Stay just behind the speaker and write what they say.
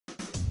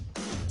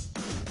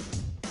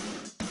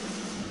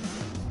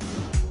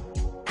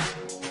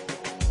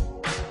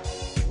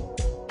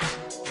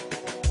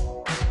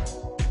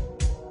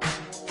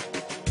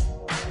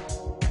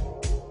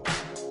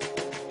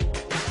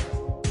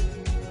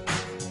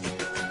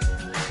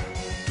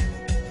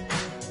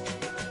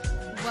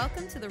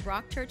welcome to the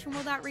Roth Church and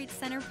World Outreach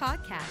Center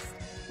podcast.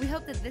 We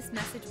hope that this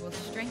message will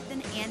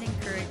strengthen and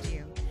encourage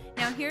you.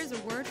 Now here's a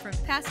word from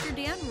Pastor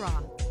Dan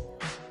Roth.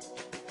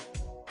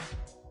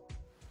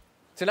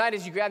 Tonight,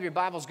 as you grab your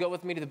Bibles, go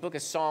with me to the book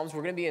of Psalms.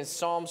 We're going to be in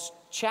Psalms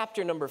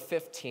chapter number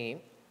 15.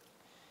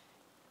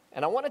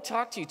 And I want to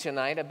talk to you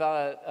tonight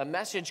about a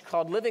message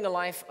called Living a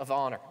Life of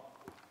Honor.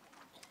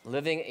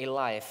 Living a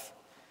Life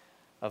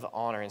of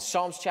Honor. In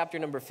Psalms chapter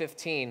number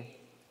 15,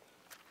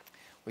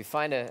 we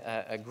find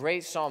a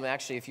great psalm.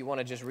 Actually, if you want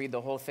to just read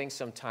the whole thing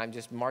sometime,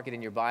 just mark it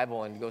in your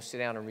Bible and go sit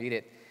down and read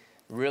it.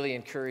 Really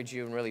encourage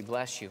you and really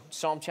bless you.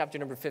 Psalm chapter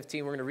number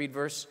 15, we're going to read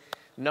verse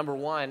number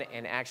 1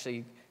 and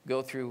actually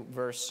go through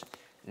verse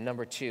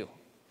number 2.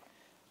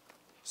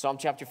 Psalm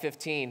chapter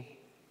 15,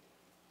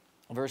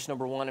 verse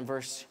number 1 and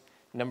verse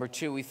number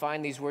 2, we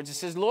find these words. It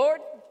says, Lord,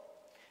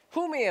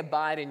 who may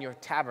abide in your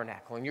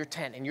tabernacle, in your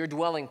tent, in your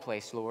dwelling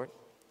place, Lord?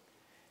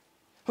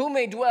 Who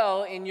may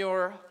dwell in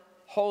your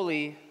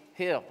holy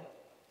hill?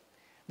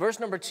 Verse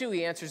number 2,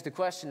 he answers the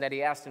question that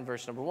he asked in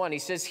verse number 1. He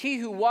says, he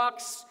who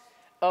walks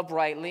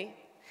uprightly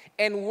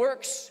and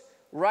works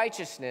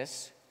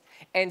righteousness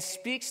and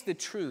speaks the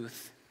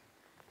truth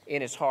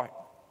in his heart.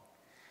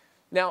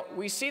 Now,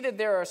 we see that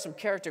there are some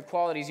character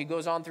qualities. He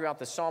goes on throughout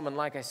the psalm, and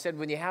like I said,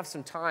 when you have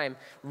some time,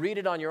 read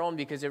it on your own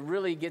because it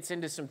really gets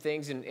into some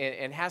things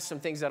and has some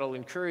things that will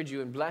encourage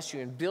you and bless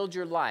you and build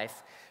your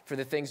life for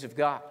the things of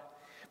God.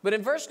 But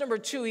in verse number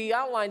 2, he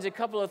outlines a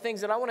couple of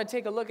things that I want to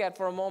take a look at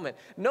for a moment.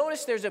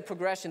 Notice there's a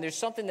progression. There's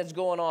something that's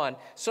going on,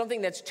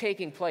 something that's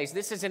taking place.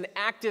 This is an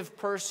active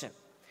person.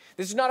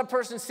 This is not a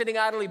person sitting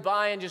idly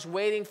by and just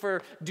waiting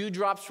for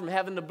dewdrops from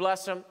heaven to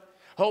bless them,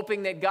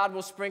 hoping that God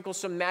will sprinkle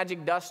some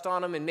magic dust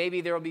on them and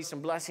maybe there will be some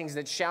blessings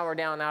that shower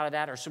down out of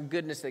that or some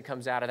goodness that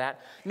comes out of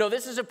that. No,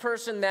 this is a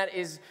person that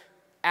is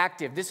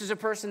active. This is a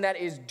person that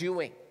is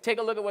doing. Take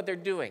a look at what they're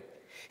doing.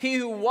 He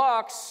who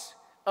walks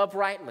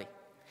uprightly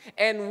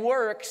and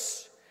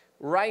works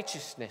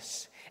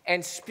righteousness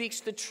and speaks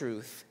the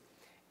truth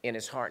in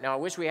his heart. Now, I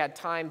wish we had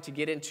time to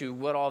get into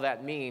what all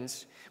that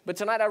means, but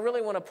tonight I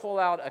really want to pull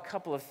out a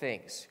couple of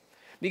things.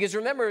 Because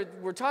remember,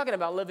 we're talking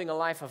about living a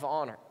life of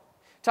honor.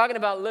 Talking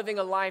about living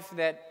a life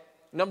that,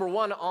 number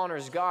one,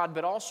 honors God,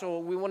 but also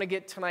we want to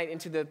get tonight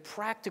into the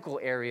practical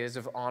areas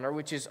of honor,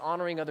 which is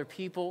honoring other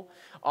people,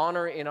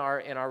 honor in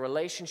our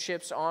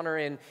relationships, honor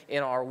in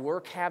our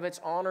work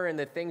habits, honor in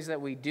the things that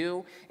we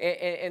do.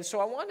 And so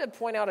I wanted to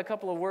point out a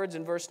couple of words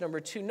in verse number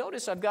 2.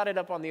 Notice I've got it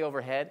up on the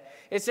overhead.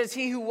 It says,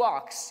 he who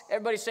walks.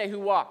 Everybody say, who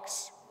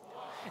walks.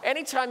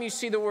 Anytime you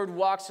see the word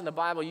walks in the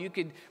Bible, you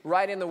could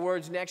write in the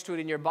words next to it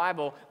in your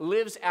Bible,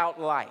 lives out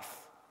life.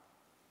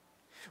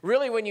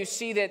 Really, when you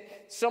see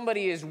that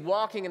somebody is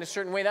walking in a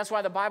certain way, that's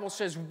why the Bible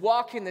says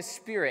walk in the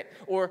Spirit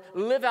or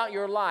live out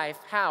your life.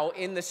 How?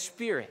 In the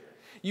Spirit.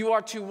 You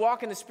are to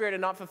walk in the Spirit and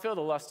not fulfill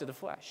the lust of the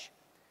flesh.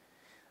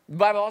 The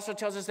Bible also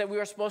tells us that we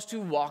are supposed to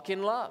walk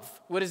in love.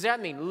 What does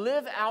that mean?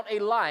 Live out a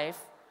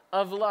life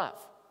of love.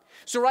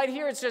 So right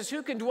here it says,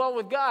 who can dwell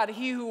with God?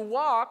 He who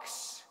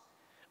walks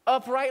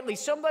uprightly.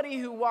 Somebody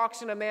who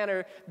walks in a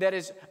manner that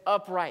is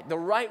upright, the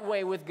right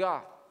way with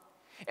God.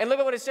 And look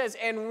at what it says,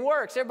 and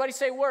works. Everybody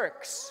say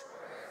works.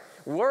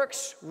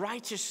 Works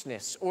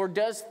righteousness, or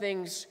does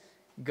things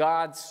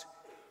God's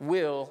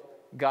will,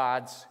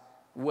 God's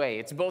way.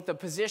 It's both a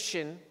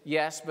position,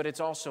 yes, but it's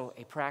also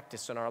a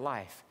practice in our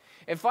life.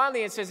 And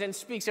finally it says, and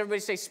speaks. Everybody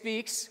say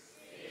speaks.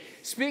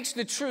 Speaks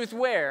the truth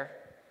where?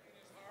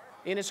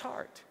 In his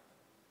heart.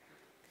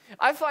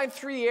 I find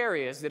 3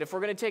 areas that if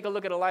we're going to take a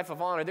look at a life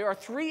of honor, there are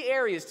 3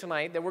 areas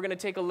tonight that we're going to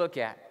take a look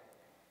at.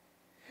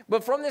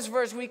 But from this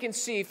verse, we can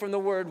see from the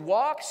word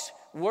walks,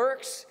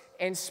 works,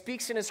 and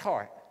speaks in his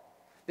heart.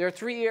 There are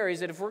 3 areas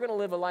that if we're going to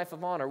live a life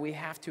of honor, we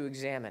have to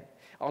examine.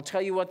 I'll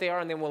tell you what they are,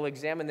 and then we'll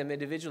examine them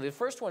individually. The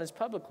first one is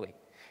publicly.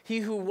 He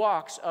who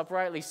walks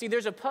uprightly. See,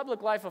 there's a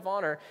public life of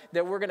honor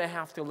that we're going to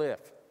have to live.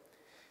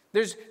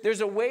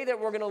 There's a way that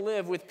we're going to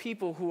live with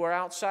people who are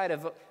outside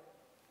of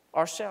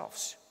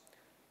ourselves.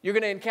 You're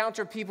going to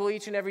encounter people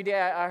each and every day.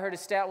 I heard a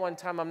stat one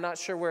time. I'm not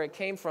sure where it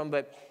came from,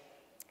 but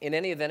in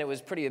any event, it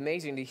was pretty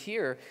amazing to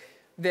hear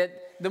that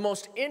the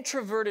most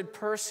introverted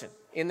person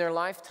in their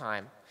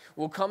lifetime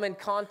will come in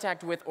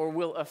contact with or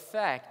will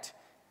affect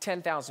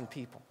 10,000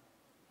 people.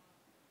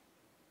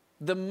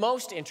 The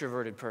most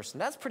introverted person.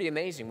 That's pretty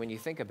amazing when you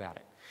think about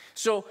it.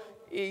 So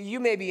you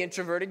may be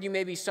introverted. You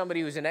may be somebody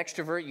who's an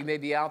extrovert. You may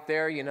be out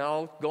there,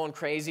 going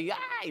crazy,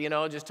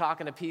 just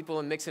talking to people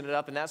and mixing it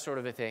up and that sort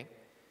of a thing.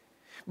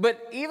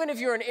 But even if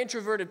you're an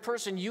introverted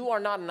person, you are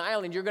not an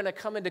island. You're going to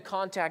come into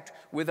contact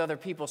with other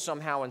people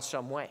somehow in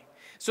some way.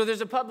 So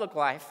there's a public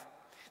life.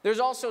 There's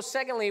also,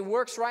 secondly,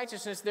 works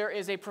righteousness. There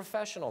is a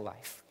professional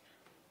life.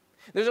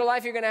 There's a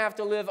life you're going to have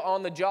to live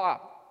on the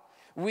job.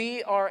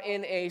 We are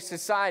in a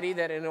society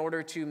that in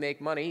order to make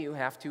money, you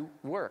have to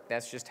work.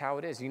 That's just how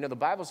it is. The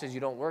Bible says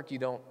you don't work, you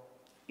don't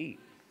eat.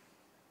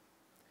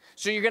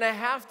 So you're going to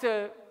have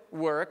to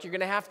work. You're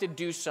going to have to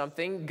do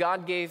something.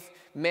 God gave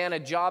man a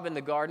job in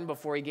the garden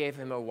before he gave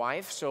him a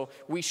wife. So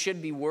we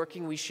should be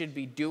working. We should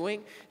be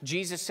doing.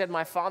 Jesus said,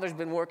 my Father's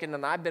been working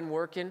and I've been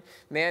working.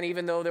 Man,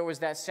 even though there was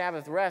that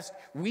Sabbath rest,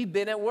 we've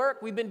been at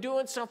work. We've been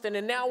doing something.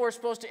 And now we're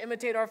supposed to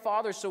imitate our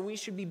Father. So we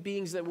should be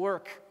beings that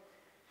work.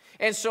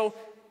 And so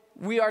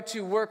we are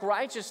to work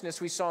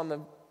righteousness, we saw in the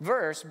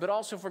verse, but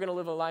also if we're going to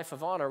live a life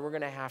of honor, we're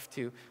going to have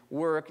to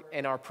work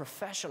in our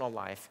professional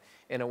life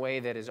in a way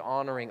that is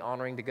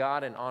honoring to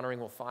God, and honoring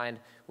we'll find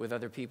with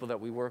other people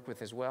that we work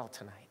with as well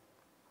tonight.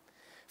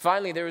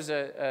 Finally, there's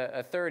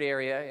a third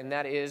area, and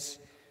that is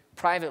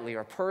privately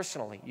or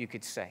personally, you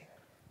could say.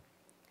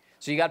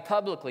 So you got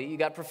publicly, you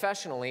got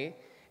professionally,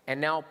 and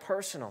now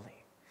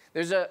personally.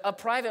 There's a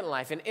private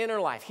life, an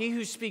inner life. He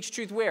who speaks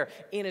truth where?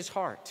 In his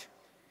heart.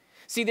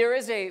 See, there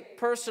is a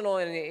personal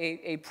and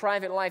a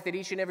private life that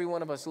each and every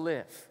one of us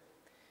live.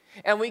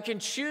 And we can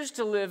choose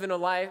to live in a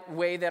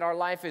way that our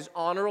life is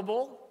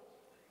honorable,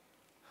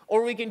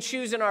 or we can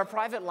choose in our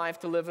private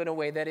life to live in a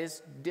way that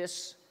is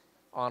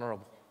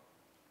dishonorable.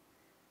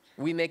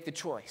 We make the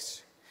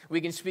choice. We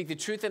can speak the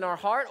truth in our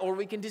heart, or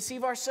we can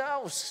deceive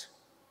ourselves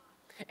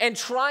and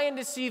try and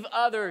deceive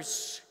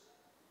others.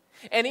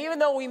 And even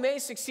though we may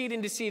succeed in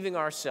deceiving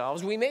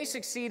ourselves, we may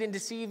succeed in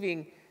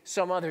deceiving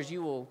some others,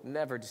 you will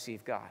never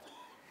deceive God.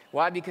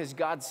 Why? Because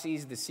God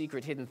sees the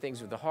secret hidden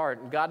things of the heart,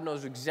 and God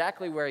knows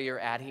exactly where you're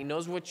at. He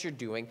knows what you're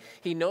doing.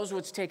 He knows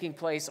what's taking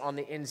place on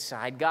the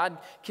inside. God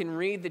can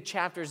read the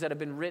chapters that have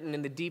been written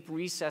in the deep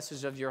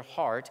recesses of your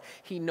heart.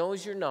 He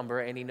knows your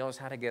number, and he knows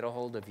how to get a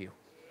hold of you.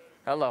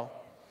 Hello.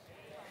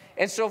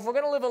 And so if we're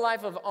going to live a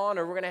life of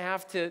honor, we're going to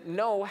have to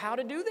know how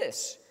to do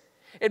this.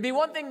 It'd be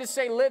one thing to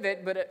say live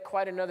it, but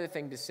quite another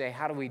thing to say,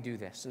 how do we do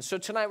this? And so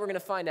tonight we're going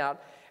to find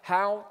out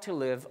how to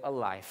live a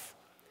life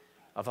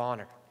of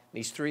honor.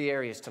 These three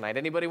areas tonight.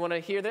 Anybody want to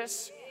hear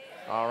this?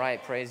 All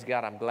right, praise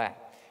God, I'm glad.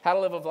 How to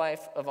live a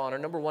life of honor.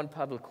 Number one,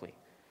 publicly.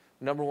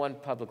 Number one,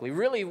 publicly.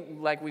 Really,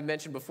 like we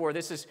mentioned before,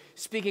 this is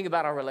speaking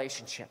about our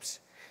relationships.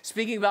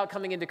 Speaking about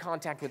coming into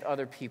contact with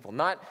other people.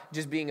 Not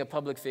just being a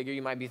public figure.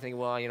 You might be thinking,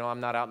 well, I'm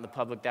not out in the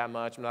public that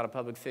much. I'm not a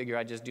public figure.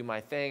 I just do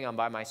my thing. I'm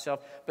by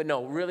myself. But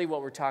no, really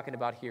what we're talking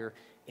about here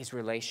is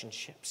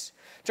relationships.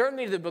 Turn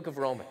me to the book of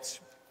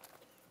Romans.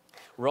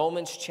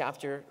 Romans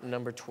chapter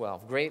number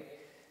 12. Great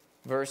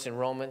verse in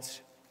Romans,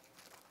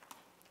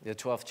 the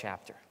 12th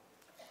chapter.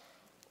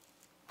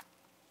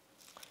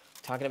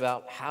 Talking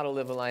about how to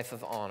live a life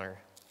of honor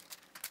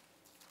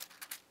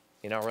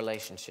in our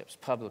relationships,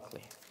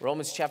 publicly.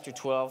 Romans chapter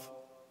 12.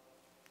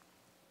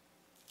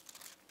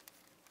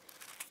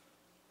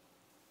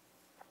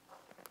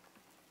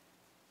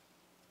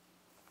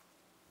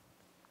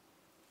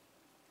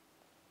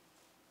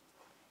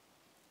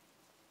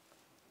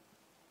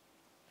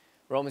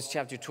 Romans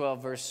chapter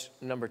 12, verse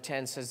number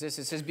 10 says this.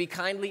 It says, be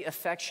kindly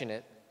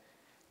affectionate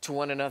to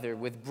one another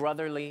with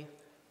brotherly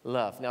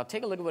love. Now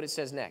take a look at what it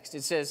says next.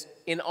 It says,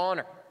 in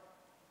honor,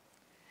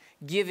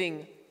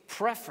 giving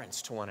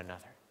preference to one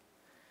another.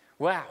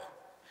 Wow.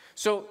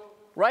 So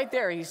right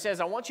there he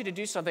says, I want you to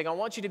do something. I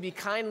want you to be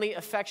kindly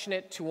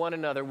affectionate to one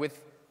another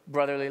with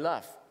brotherly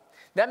love.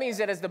 That means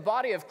that as the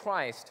body of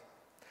Christ,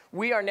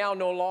 we are now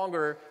no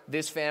longer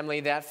this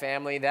family, that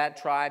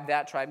tribe,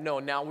 that tribe. No,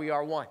 now we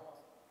are one.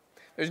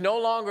 There's no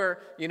longer,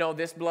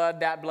 this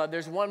blood, that blood.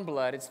 There's one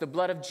blood. It's the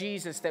blood of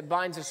Jesus that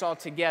binds us all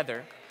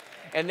together.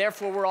 And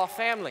therefore, we're all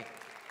family.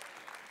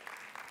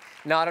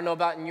 Now, I don't know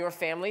about in your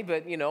family,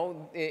 but,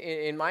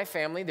 in my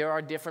family, there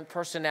are different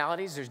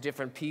personalities. There's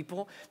different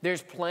people.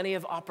 There's plenty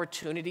of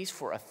opportunities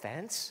for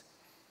offense.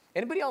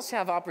 Anybody else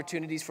have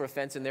opportunities for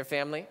offense in their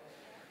family?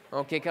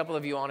 Okay, a couple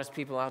of you honest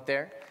people out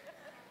there.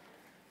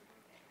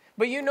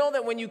 But you know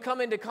that when you come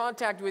into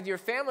contact with your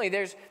family,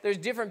 there's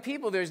different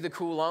people. There's the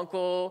cool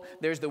uncle,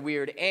 there's the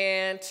weird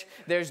aunt,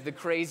 there's the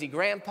crazy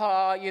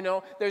grandpa,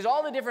 There's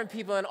all the different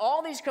people, and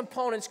all these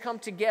components come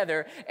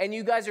together, and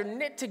you guys are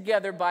knit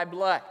together by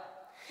blood.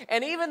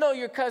 And even though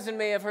your cousin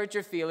may have hurt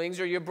your feelings,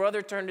 or your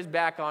brother turned his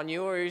back on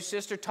you, or your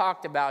sister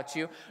talked about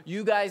you,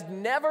 you guys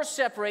never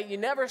separate, you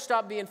never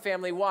stop being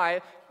family.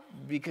 Why?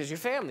 Because you're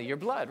family, you're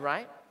blood,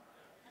 right?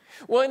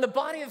 Well, in the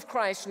body of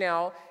Christ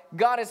now,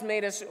 God has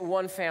made us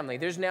one family.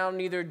 There's now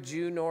neither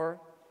Jew nor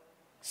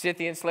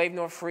Scythian, slave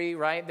nor free,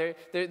 right?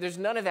 There's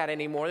none of that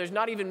anymore. There's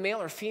not even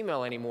male or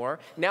female anymore.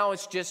 Now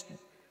it's just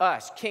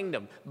us,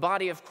 kingdom,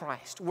 body of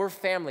Christ. We're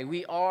family.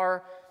 We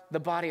are the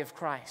body of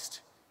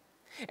Christ.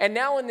 And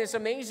now in this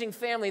amazing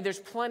family, there's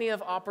plenty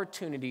of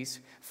opportunities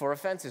for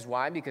offenses.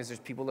 Why? Because there's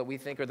people that we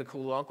think are the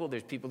cool uncle.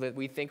 There's people that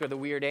we think are the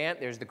weird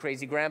aunt. There's the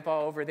crazy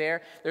grandpa over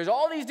there. There's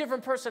all these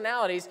different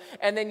personalities.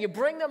 And then you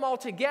bring them all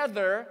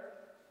together.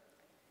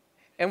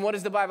 And what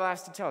does the Bible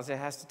have to tell us? It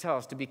has to tell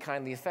us to be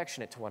kindly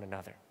affectionate to one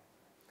another.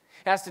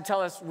 It has to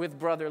tell us with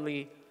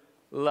brotherly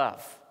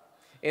love.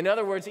 In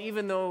other words,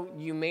 even though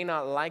you may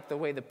not like the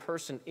way the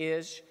person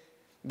is,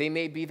 they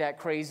may be that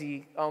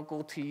crazy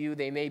uncle to you.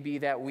 They may be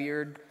that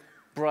weird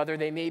brother.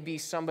 They may be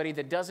somebody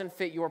that doesn't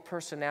fit your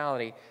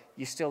personality.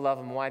 You still love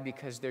them. Why?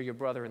 Because they're your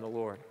brother in the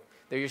Lord.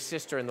 They're your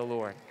sister in the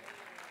Lord.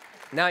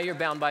 Now you're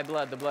bound by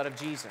blood, the blood of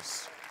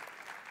Jesus.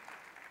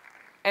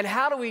 And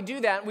how do we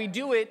do that? We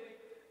do it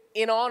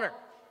in honor.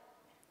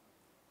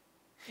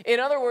 In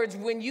other words,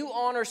 when you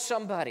honor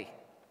somebody,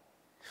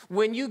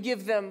 when you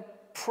give them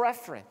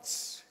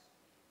preference,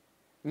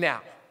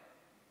 now,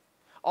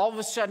 all of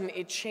a sudden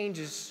it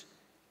changes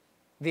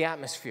the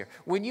atmosphere.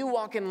 When you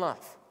walk in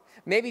love,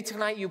 maybe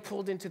tonight you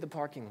pulled into the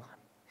parking lot.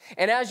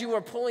 And as you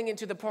were pulling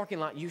into the parking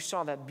lot, you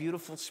saw that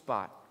beautiful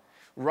spot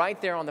right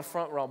there on the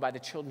front row by the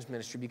children's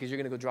ministry because you're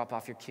going to go drop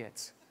off your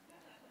kids.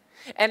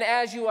 And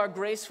as you are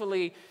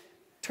gracefully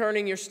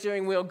turning your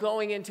steering wheel,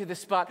 going into the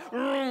spot,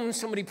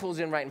 somebody pulls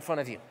in right in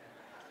front of you.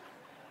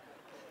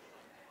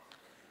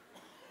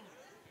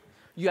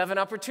 You have an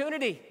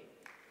opportunity.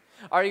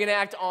 Are you going to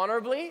act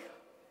honorably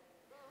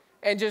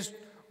and just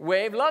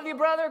wave, love you,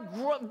 brother,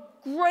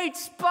 great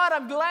spot,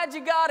 I'm glad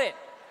you got it?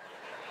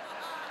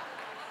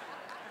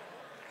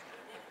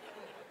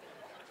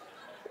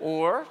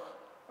 Or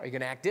are you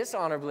going to act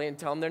dishonorably and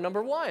tell them they're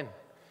number one?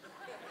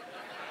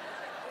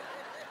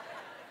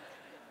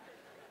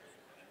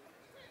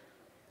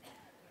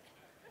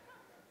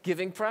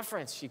 Giving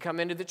preference. You come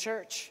into the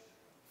church.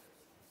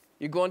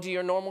 You go into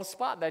your normal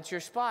spot. That's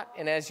your spot.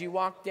 And as you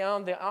walk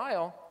down the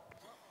aisle,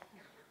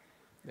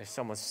 there's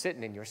someone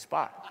sitting in your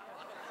spot.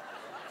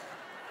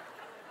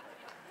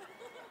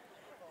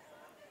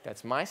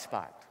 That's my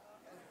spot.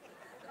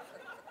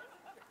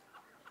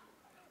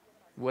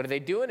 What are they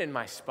doing in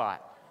my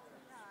spot?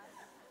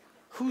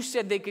 Who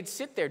said they could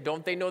sit there?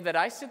 Don't they know that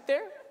I sit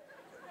there?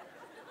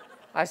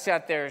 I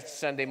sat there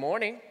Sunday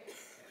morning.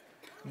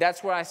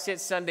 That's where I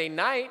sit Sunday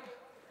night.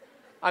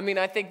 I mean,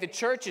 I think the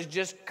church has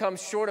just come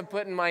short of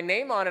putting my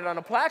name on it on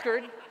a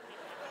placard.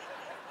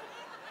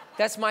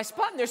 That's my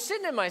spot, and they're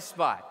sitting in my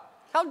spot.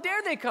 How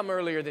dare they come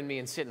earlier than me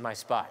and sit in my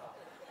spot?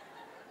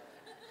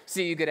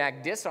 See, you could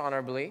act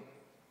dishonorably,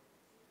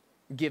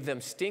 give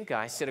them stink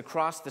eye, sit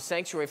across the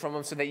sanctuary from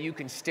them so that you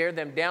can stare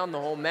them down the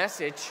whole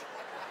message.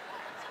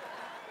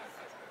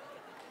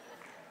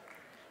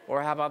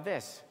 Or how about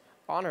this?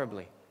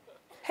 Honorably.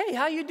 Hey,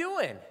 how you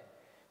doing?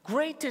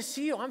 Great to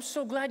see you. I'm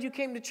so glad you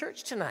came to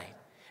church tonight.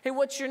 Hey,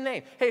 what's your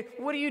name? Hey,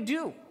 what do you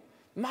do?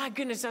 My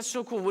goodness, that's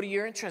so cool. What are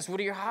your interests? What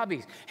are your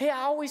hobbies? Hey,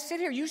 I always sit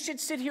here. You should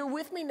sit here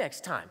with me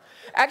next time.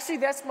 Actually,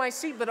 that's my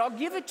seat, but I'll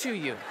give it to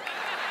you.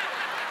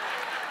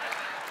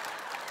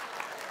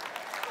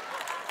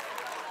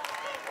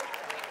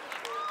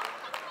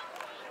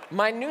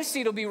 My new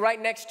seat will be right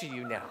next to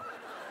you now.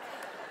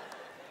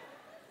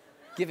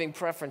 Giving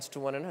preference to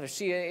one another.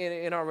 See,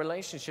 in our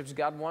relationships,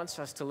 God wants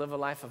us to live a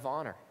life of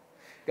honor.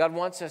 God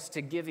wants us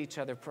to give each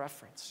other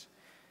preference.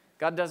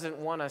 God doesn't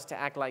want us to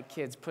act like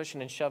kids,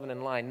 pushing and shoving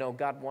in line. No,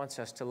 God wants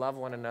us to love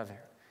one another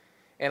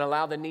and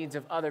allow the needs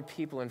of other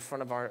people in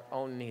front of our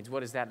own needs.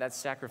 What is that? That's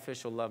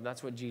sacrificial love.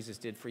 That's what Jesus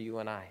did for you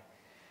and I.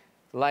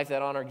 Life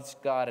that honors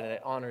God and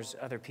it honors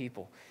other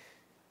people.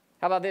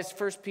 How about this?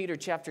 1 Peter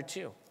chapter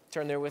 2.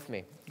 Turn there with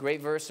me.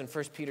 Great verse in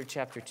 1 Peter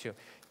chapter 2.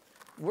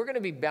 We're going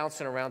to be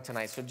bouncing around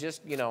tonight, so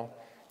just,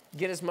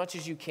 get as much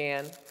as you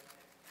can.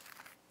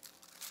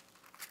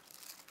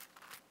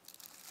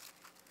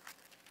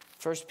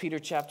 1 Peter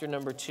chapter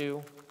number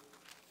 2.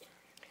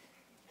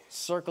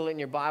 Circle it in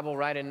your Bible,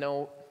 write a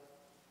note,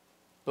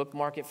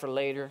 bookmark it for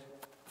later.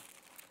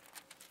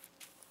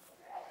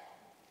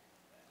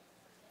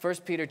 1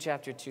 Peter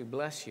chapter 2,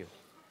 bless you.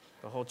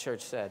 The whole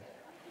church said,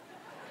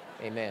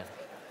 amen.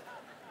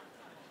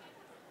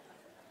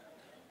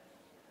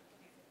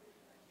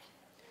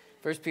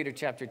 1 Peter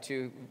chapter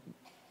 2,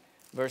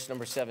 verse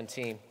number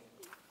 17.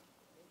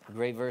 A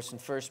great verse in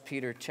 1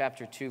 Peter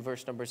chapter 2,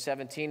 verse number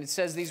 17. It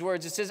says these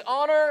words. It says,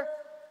 honor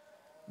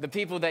the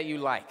people that you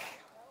like.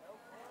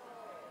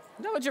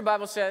 You know what your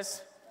Bible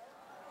says?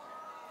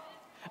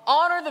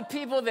 Honor the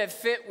people that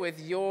fit with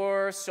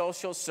your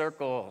social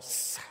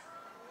circles.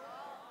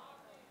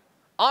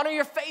 Honor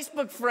your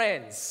Facebook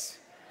friends.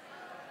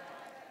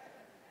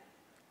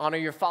 Honor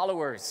your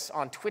followers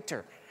on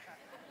Twitter.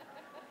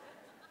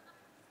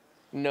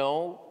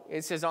 No,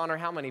 it says honor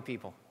how many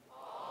people?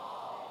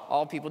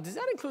 All people. Does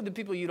that include the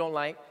people you don't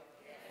like?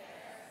 Yes.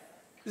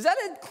 Does that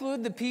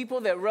include the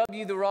people that rub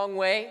you the wrong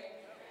way? Yes.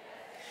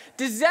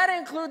 Does that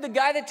include the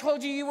guy that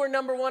told you were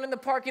number one in the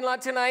parking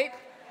lot tonight?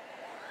 Yes.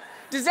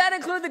 Does that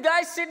include the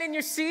guy sitting in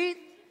your seat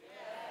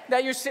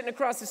that you're sitting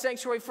across the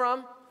sanctuary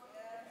from?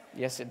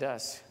 Yes, it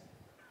does.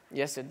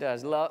 Yes, it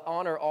does.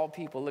 Honor all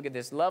people. Look at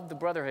this. Love the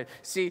brotherhood.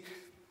 See,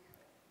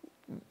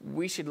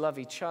 we should love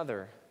each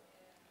other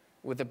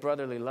with a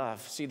brotherly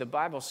love. See, the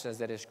Bible says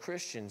that as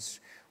Christians,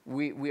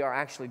 we are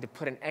actually to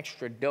put an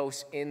extra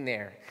dose in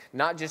there.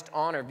 Not just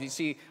honor. You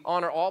see,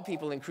 honor all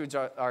people includes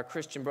our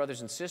Christian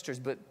brothers and sisters,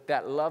 but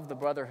that love the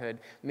brotherhood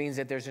means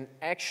that there's an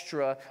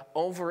extra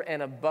over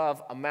and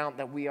above amount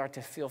that we are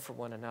to feel for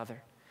one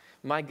another.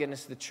 My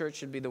goodness, the church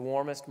should be the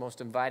warmest,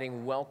 most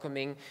inviting,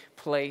 welcoming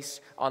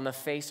place on the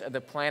face of the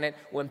planet.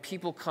 When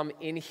people come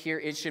in here,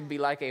 it should be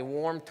like a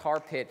warm tar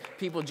pit.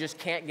 People just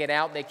can't get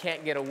out. They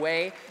can't get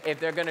away.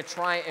 If they're going to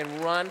try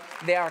and run,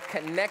 they are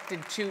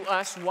connected to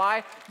us.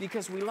 Why?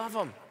 Because we love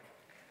them.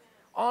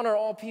 Honor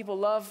all people.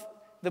 Love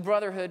the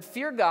brotherhood,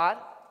 fear God.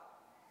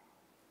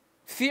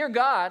 Fear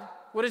God.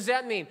 What does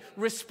that mean?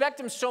 Respect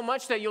him so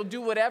much that you'll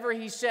do whatever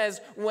he says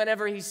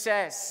whenever he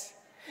says.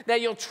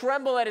 That you'll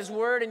tremble at his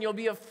word and you'll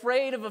be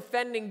afraid of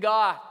offending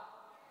God.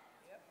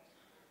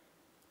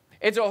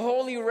 It's a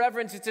holy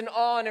reverence. It's an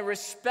awe and a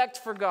respect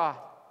for God.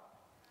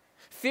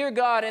 Fear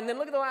God. And then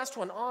look at the last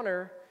one.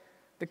 Honor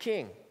the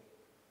king.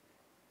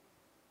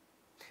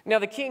 Now,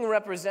 the king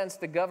represents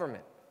the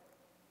government.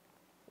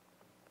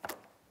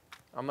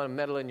 I'm going to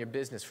meddle in your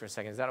business for a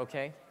second. Is that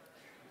okay?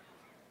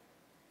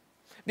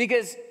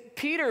 Because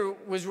Peter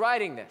was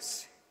writing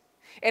this.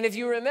 And if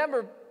you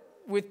remember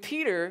with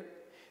Peter,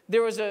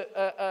 there was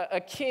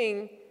a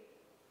king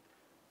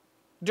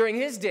during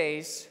his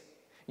days.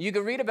 You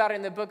can read about it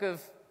in the book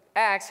of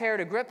Acts. Herod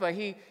Agrippa,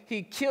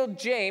 he killed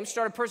James,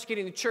 started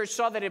persecuting the church,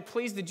 saw that it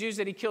pleased the Jews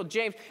that he killed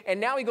James, and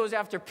now he goes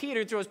after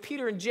Peter, throws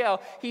Peter in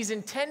jail. He's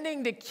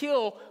intending to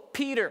kill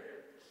Peter.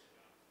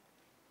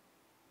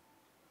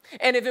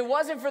 And if it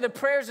wasn't for the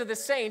prayers of the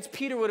saints,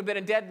 Peter would have been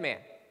a dead man.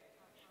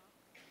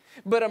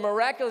 But a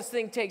miraculous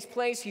thing takes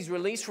place. He's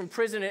released from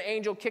prison. An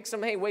angel kicks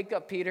him. Hey, wake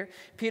up, Peter.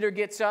 Peter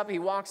gets up. He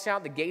walks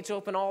out. The gates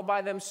open all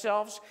by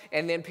themselves.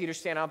 And then Peter's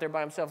standing out there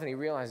by himself, and he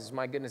realizes,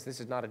 my goodness, this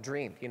is not a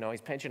dream. You know,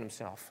 he's pinching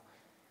himself.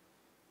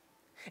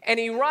 And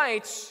he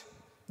writes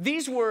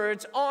these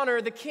words,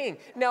 honor the king.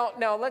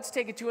 Now let's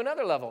take it to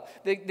another level.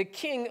 The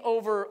king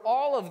over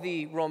all of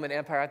the Roman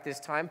Empire at this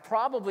time,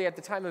 probably at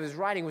the time of his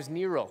writing, was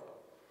Nero.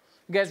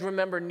 You guys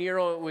remember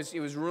Nero? It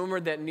was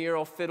rumored that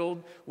Nero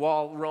fiddled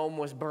while Rome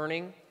was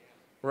burning,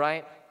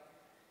 right?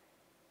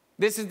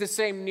 This is the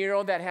same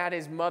Nero that had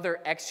his mother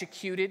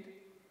executed.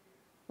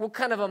 What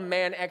kind of a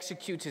man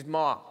executes his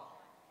mom?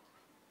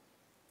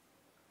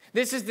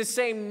 This is the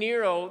same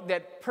Nero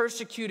that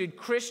persecuted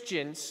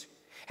Christians,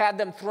 had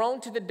them thrown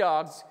to the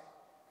dogs,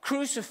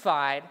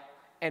 crucified,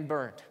 and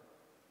burned.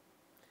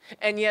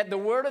 And yet the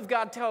Word of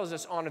God tells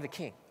us, honor the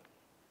king.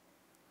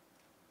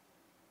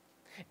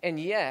 And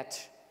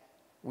yet,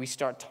 we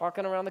start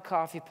talking around the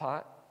coffee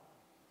pot.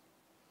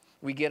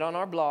 We get on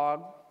our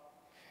blog.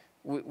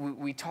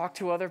 We talk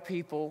to other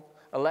people.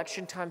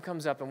 Election time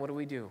comes up, and what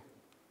do?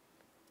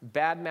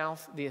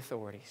 Badmouth the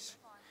authorities.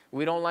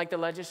 We don't like the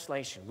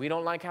legislation. We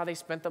don't like how they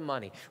spent the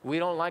money. We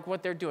don't like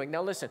what they're doing.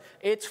 Now listen,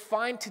 it's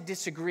fine to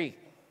disagree,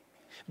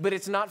 but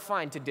it's not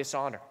fine to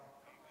dishonor.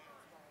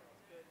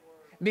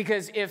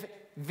 Because if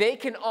they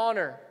can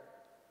honor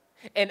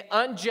an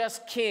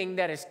unjust king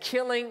that is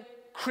killing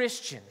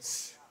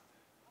Christians,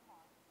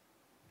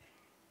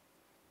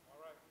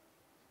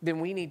 then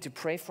we need to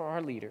pray for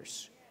our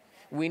leaders.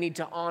 We need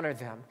to honor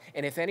them.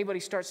 And if anybody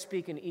starts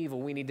speaking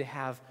evil, we need to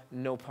have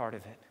no part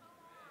of it.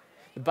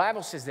 The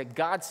Bible says that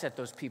God set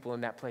those people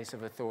in that place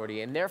of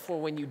authority. And therefore,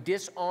 when you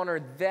dishonor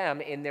them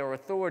in their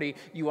authority,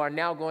 you are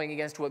now going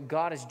against what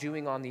God is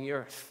doing on the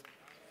earth.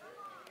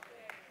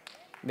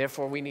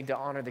 Therefore, we need to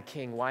honor the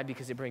king. Why?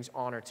 Because it brings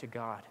honor to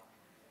God,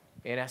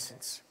 in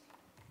essence.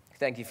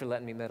 Thank you for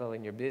letting me meddle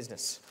in your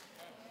business.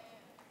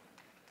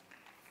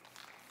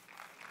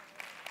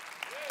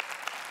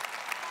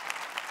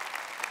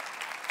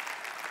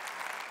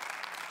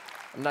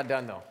 I'm not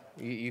done, though.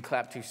 You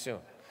clapped too soon.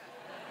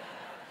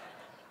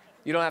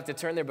 You don't have to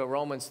turn there, but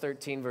Romans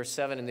 13, verse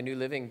 7 in the New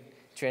Living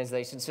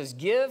Translation says,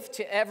 give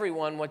to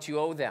everyone what you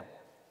owe them.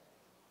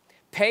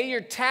 Pay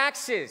your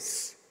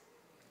taxes.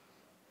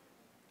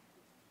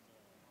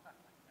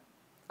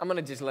 I'm going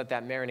to just let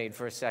that marinate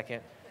for a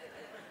second.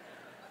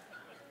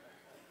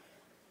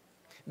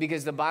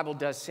 Because the Bible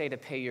does say to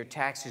pay your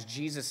taxes.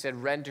 Jesus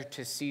said, render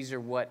to Caesar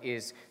what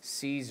is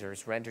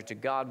Caesar's. Render to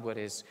God what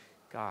is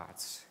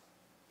God's.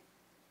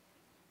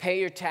 Pay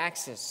your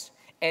taxes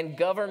and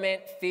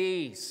government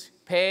fees.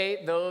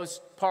 Pay those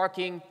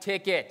parking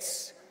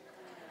tickets.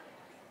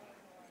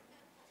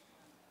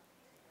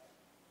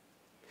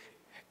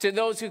 To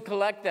those who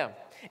collect them.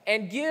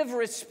 And give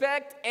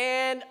respect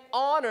and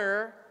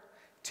honor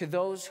to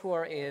those who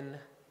are in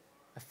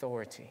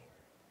authority.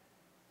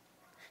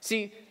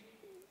 See,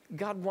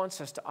 God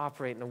wants us to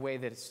operate in a way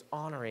that is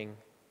honoring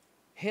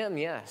Him,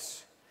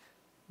 yes,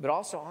 but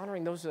also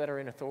honoring those that are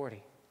in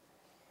authority.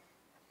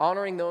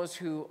 Honoring those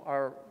who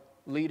are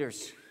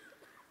leaders,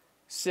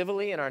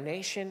 civilly in our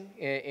nation,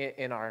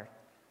 in our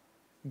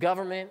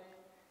government,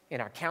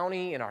 in our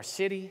county, in our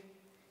city.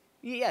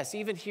 Yes,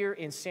 even here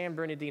in San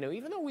Bernardino,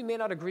 even though we may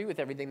not agree with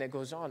everything that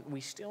goes on,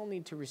 we still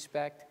need to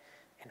respect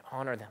and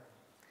honor them.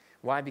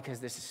 Why? Because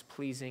this is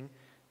pleasing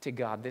to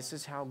God. This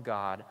is how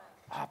God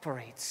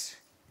operates.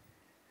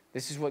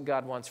 This is what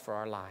God wants for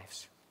our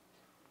lives.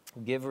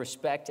 Give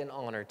respect and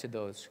honor to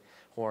those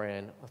who are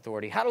in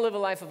authority. How to live a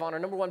life of honor.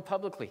 Number one,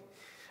 publicly.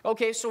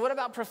 Okay, so what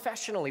about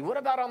professionally? What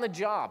about on the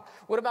job?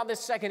 What about this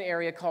second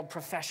area called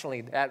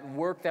professionally, that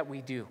work that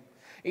we do?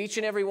 Each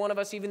and every one of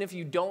us, even if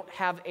you don't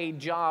have a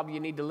job, you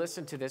need to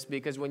listen to this,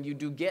 because when you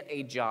do get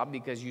a job,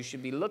 because you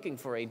should be looking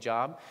for a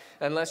job,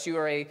 unless you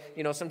are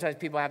sometimes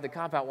people have the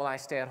cop out, well, I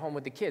stay at home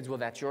with the kids. Well,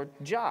 that's your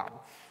job,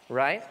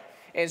 right?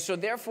 And so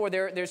therefore,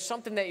 there's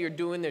something that you're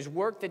doing. There's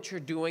work that you're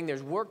doing.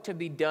 There's work to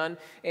be done.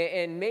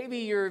 And maybe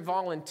you're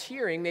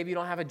volunteering. Maybe you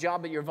don't have a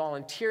job, but you're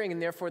volunteering,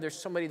 and therefore there's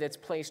somebody that's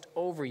placed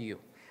over you.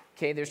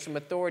 Okay, there's some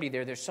authority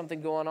there. There's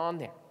something going on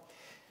there.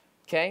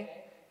 Okay?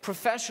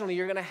 Professionally,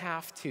 you're going to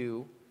have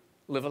to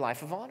live a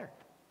life of honor.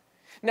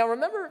 Now,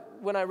 remember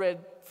when I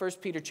read 1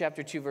 Peter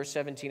chapter 2, verse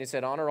 17, it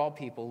said, honor all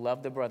people,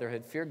 love the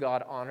brotherhood, fear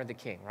God, honor the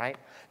king, right?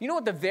 You know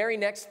what the very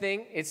next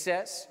thing it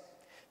says?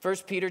 1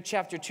 Peter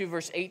chapter 2,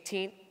 verse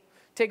 18.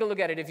 Take a look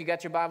at it if you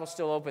got your Bible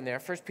still open there.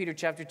 1 Peter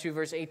chapter 2,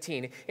 verse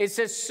 18. It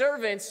says,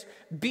 servants,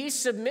 be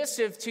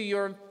submissive to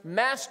your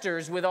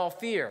masters with all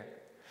fear,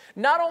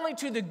 not only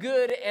to the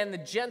good and the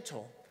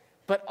gentle,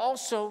 but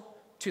also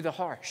to the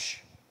harsh.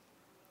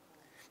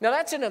 Now,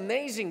 that's an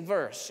amazing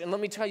verse, and let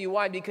me tell you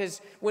why.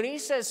 Because when he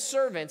says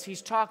servants,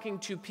 he's talking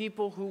to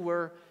people who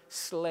were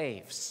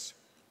slaves.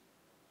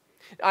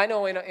 I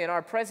know in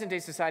our present-day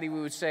society, we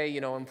would say,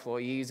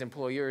 employees,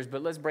 employers,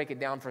 but let's break it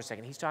down for a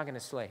second. He's talking to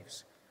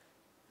slaves.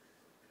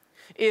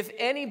 If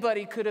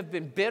anybody could have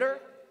been bitter,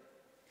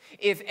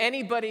 if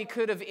anybody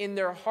could have in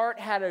their heart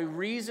had a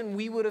reason,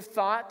 we would have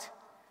thought,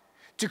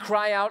 to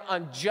cry out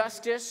on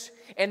justice,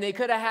 and they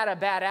could have had a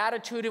bad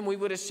attitude, and we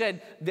would have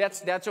said,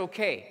 that's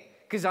okay.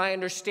 Because I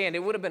understand, it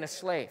would have been a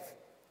slave.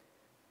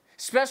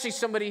 Especially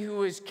somebody who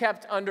was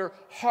kept under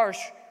harsh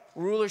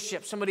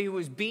rulership. Somebody who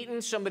was beaten,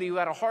 somebody who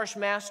had a harsh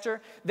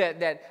master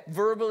that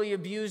verbally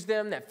abused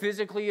them, that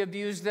physically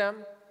abused them.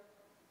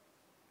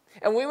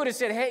 And we would have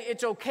said, hey,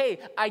 it's okay.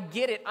 I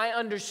get it. I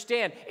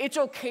understand. It's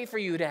okay for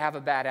you to have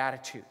a bad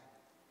attitude.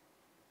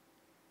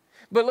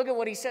 But look at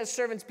what he says.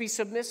 Servants, be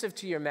submissive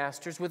to your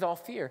masters with all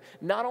fear,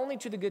 not only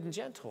to the good and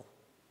gentle,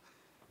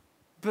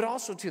 but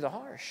also to the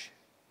harsh.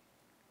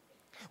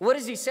 What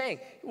is he saying?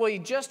 Well, he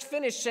just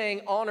finished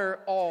saying honor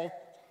all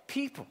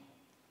people.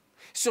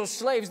 So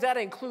slaves, that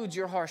includes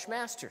your harsh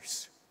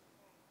masters.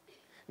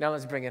 Now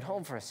let's bring it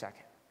home for a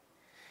second.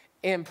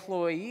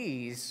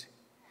 Employees,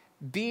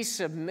 be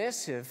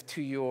submissive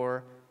to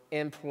your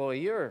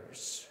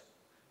employers.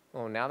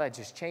 Oh, now that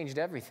just changed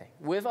everything.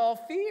 With all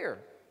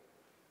fear.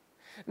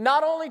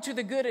 Not only to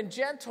the good and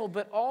gentle,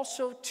 but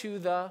also to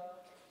the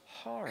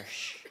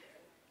harsh.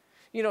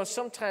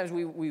 Sometimes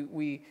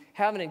we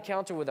have an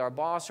encounter with our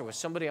boss or with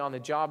somebody on the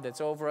job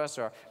that's over us,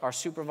 or our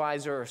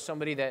supervisor, or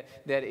somebody that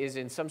is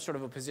in some sort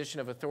of a position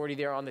of authority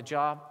there on the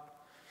job.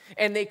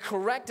 And they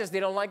correct us. They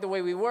don't like the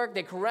way we work.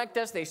 They correct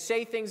us. They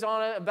say things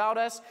about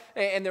us,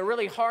 and they're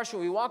really harsh.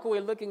 And we walk away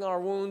licking our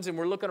wounds, and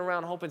we're looking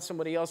around hoping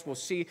somebody else will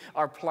see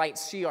our plight,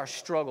 see our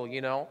struggle,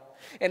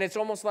 And it's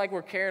almost like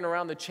we're carrying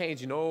around the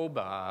chains.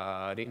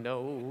 Nobody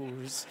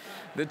knows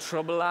the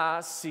trouble I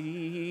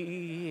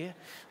see,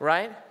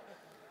 right?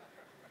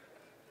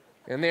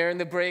 And they're in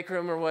the break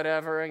room or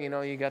whatever,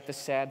 you got the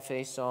sad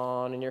face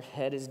on and your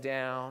head is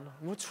down.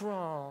 What's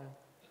wrong?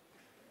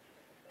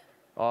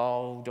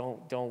 Oh,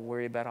 don't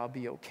worry about it. I'll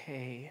be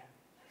okay.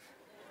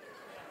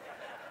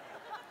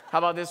 How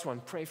about this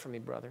one? Pray for me,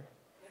 brother.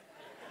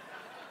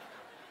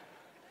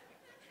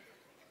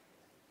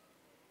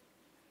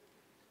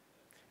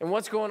 And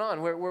what's going on?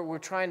 We're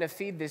trying to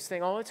feed this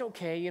thing. Oh, it's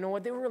okay. You know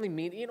what? They were really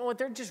mean. You know what?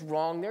 They're just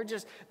wrong. They're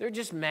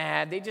just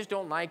mad. They just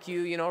don't like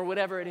you, or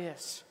whatever it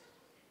is.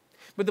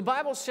 But the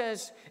Bible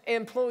says,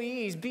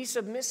 employees, be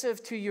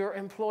submissive to your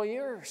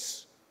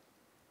employers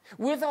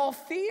with all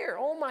fear.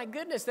 Oh my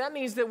goodness, that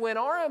means that when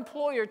our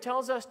employer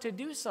tells us to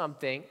do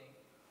something,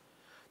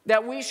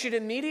 that we should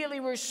immediately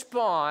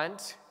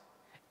respond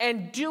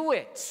and do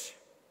it.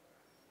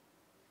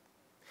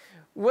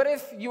 What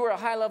if you were a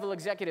high-level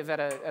executive at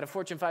a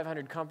Fortune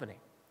 500 company,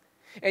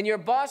 and your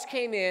boss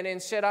came in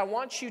and said, I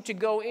want you to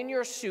go in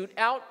your suit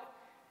out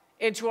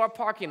into our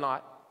parking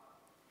lot,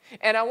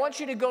 and I want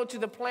you to go to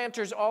the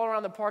planters all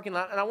around the parking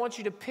lot, and I want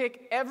you to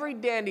pick every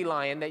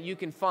dandelion that you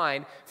can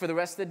find for the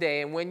rest of the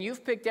day. And when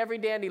you've picked every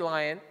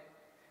dandelion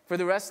for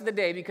the rest of the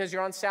day, because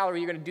you're on salary,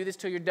 you're going to do this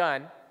till you're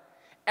done.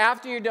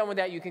 After you're done with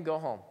that, you can go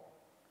home.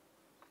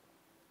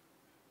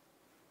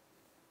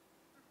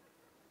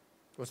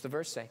 What's the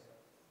verse say?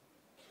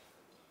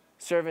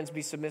 Servants,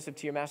 be submissive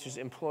to your masters.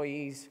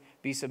 Employees,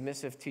 be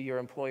submissive to your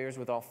employers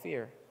with all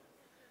fear.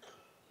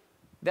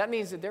 That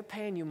means that they're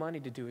paying you money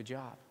to do a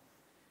job.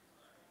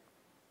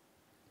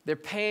 They're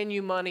paying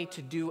you money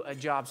to do a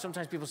job.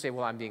 Sometimes people say,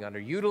 well, I'm being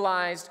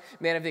underutilized.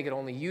 Man, if they could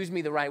only use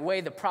me the right way,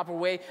 the proper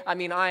way. I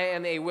mean, I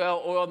am a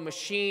well-oiled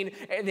machine,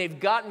 and they've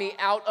got me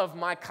out of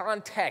my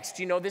context.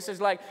 This is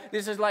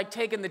like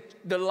taking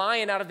the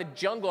lion out of the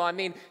jungle. I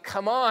mean,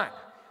 come on.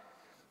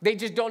 They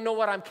just don't know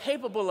what I'm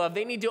capable of.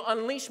 They need to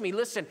unleash me.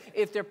 Listen,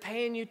 if they're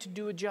paying you to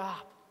do a job,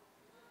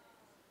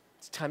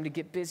 it's time to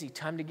get busy,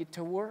 time to get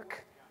to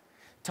work,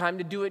 time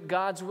to do it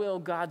God's will,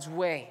 God's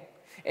way.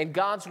 And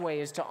God's way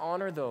is to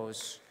honor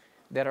those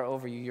that are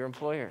over you, your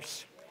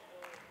employers.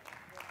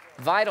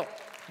 Vital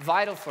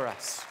for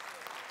us.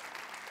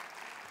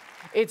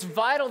 It's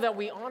vital that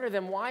we honor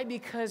them. Why?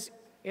 Because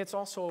it's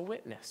also a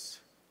witness.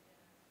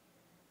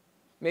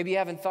 Maybe you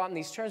haven't thought in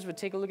these terms, but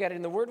take a look at it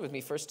in the Word with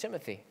me, 1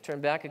 Timothy. Turn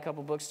back a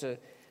couple books to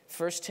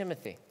 1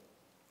 Timothy.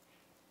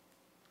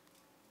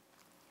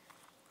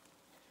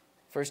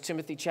 1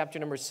 Timothy chapter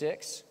number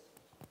 6.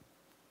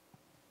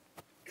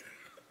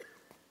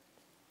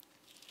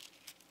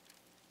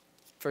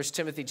 First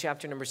Timothy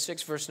chapter number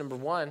 6, verse number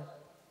 1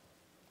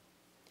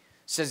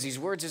 says these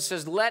words. It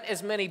says, let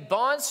as many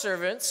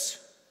bondservants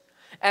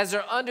as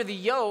are under the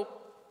yoke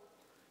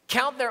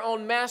count their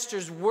own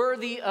masters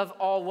worthy of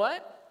all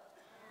what?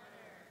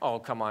 Oh,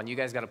 come on, you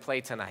guys got to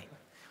play tonight.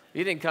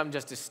 You didn't come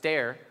just to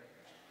stare.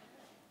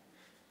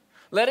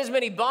 Let as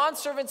many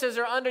bondservants as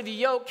are under the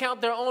yoke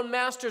count their own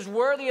masters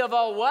worthy of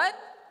all what?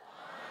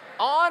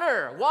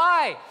 Honor.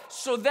 Why?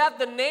 So that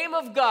the name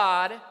of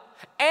God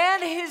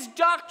and his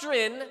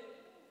doctrine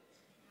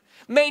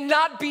may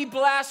not be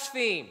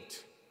blasphemed.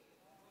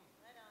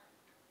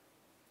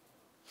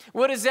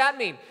 What does that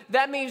mean?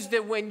 That means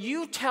that when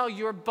you tell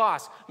your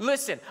boss,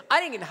 listen, I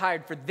didn't get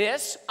hired for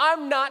this.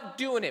 I'm not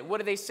doing it. What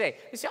do they say?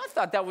 They say, I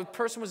thought that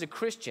person was a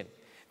Christian.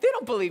 They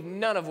don't believe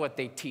none of what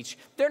they teach.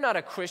 They're not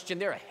a Christian.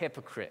 They're a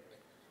hypocrite.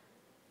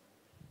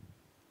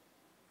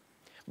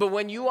 But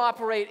when you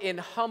operate in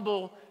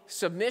humble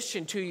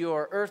submission to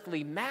your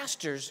earthly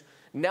masters,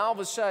 now all of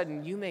a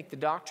sudden you make the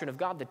doctrine of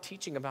God, the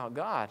teaching about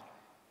God,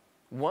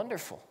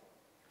 wonderful.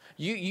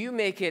 You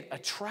make it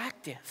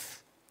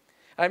attractive.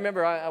 I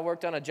remember I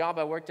worked on a job.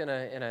 I worked in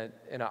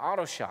an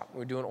auto shop. We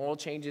were doing oil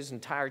changes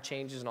and tire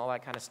changes and all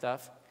that kind of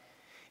stuff.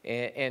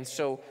 And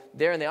so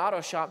there in the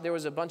auto shop, there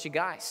was a bunch of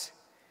guys.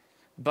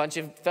 Bunch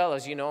of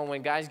fellas, you know, and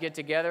when guys get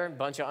together, a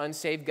bunch of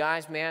unsaved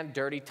guys, man,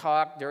 dirty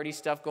talk, dirty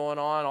stuff going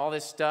on, all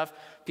this stuff.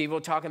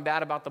 People talking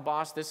bad about the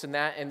boss, this and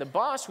that. And the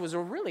boss was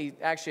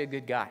actually a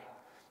good guy.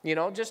 You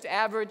know, just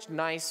average,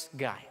 nice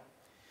guy.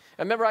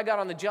 I remember I got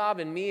on the job,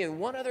 and me and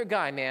one other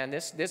guy, man,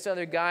 this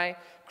other guy,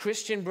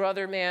 Christian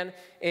brother, man,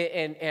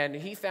 and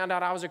he found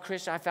out I was a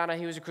Christian. I found out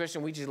he was a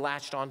Christian. We just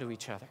latched onto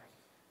each other.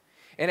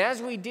 And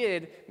as we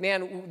did,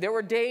 man, there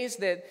were days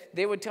that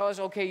they would tell us,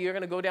 okay, you're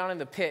going to go down in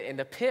the pit. And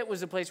the pit was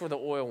the place where the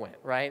oil went,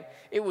 right?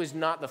 It was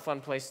not the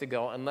fun place to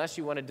go unless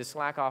you wanted to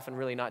slack off and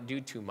really not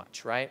do too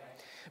much, right?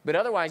 But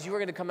otherwise, you were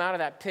going to come out of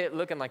that pit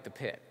looking like the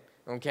pit,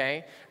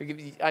 okay?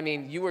 I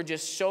mean, you were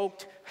just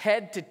soaked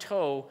head to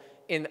toe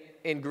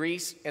in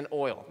grease and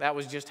oil. That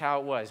was just how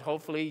it was.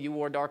 Hopefully, you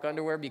wore dark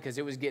underwear because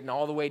it was getting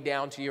all the way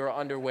down to your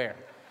underwear.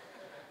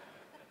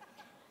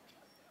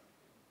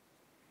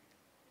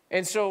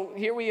 And so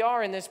here we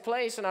are in this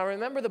place, and I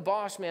remember the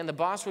boss, man. The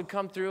boss would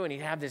come through, and he'd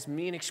have this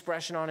mean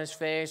expression on his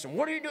face. And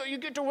what are you doing? You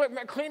get to work,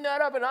 man, clean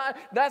that up, and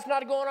that's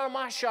not going on in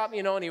my shop,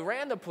 you know. And he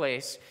ran the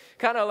place,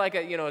 kind of like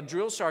a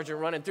drill sergeant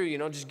running through, you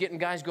know, just getting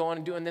guys going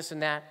and doing this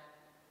and that.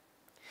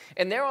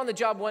 And there on the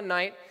job one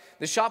night,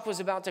 the shop was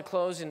about to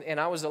close, and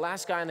I was the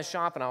last guy in the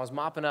shop, and I was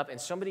mopping up,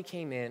 and somebody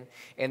came in,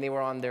 and they were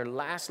on their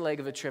last leg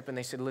of a trip, and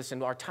they said,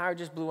 listen, our tire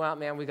just blew out,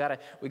 man. We gotta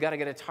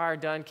get a tire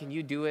done. Can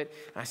you do it?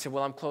 And I said,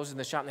 well, I'm closing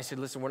the shop. And they said,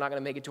 listen, we're not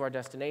going to make it to our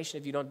destination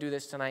if you don't do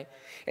this tonight.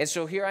 And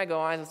so here I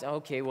go.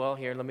 Okay, well,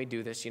 here, let me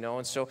do this, you know.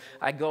 And so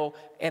I go,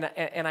 and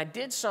I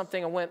did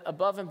something. I went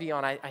above and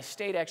beyond. I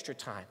stayed extra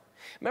time.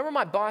 Remember,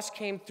 my boss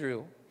came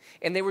through,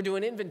 and they were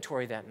doing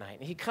inventory that night.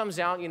 And he comes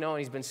out, you know, and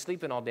he's been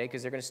sleeping all day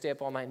because they're going to stay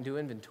up all night and do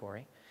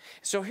inventory.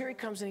 So here he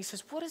comes and he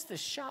says, what is the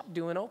shop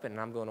doing open?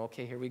 And I'm going,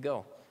 okay, here we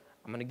go.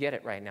 I'm going to get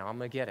it right now. I'm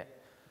going to get it.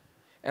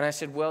 And I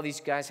said, well,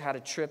 these guys had a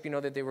trip, you know,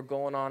 that they were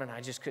going on, and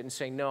I just couldn't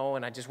say no,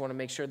 and I just want to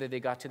make sure that they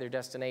got to their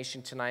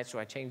destination tonight, so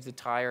I changed the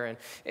tire,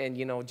 and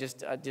you know,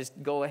 just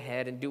go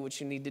ahead and do what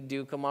you need to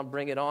do. Come on,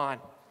 bring it on.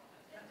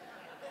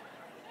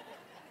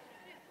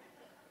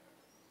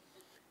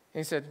 And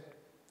he said,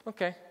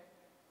 okay,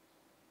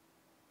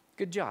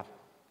 good job.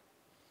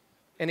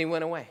 And he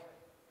went away.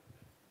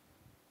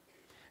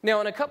 Now,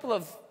 in a couple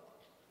of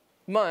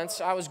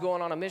months, I was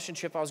going on a mission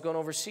trip. I was going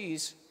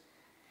overseas.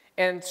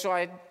 And so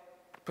I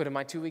put in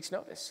my 2 weeks'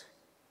 notice.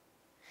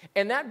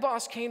 And that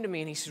boss came to me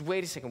and he said,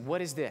 wait a second,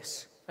 what is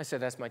this? I said,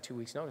 that's my 2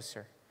 weeks' notice,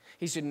 sir.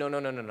 He said,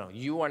 no.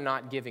 You are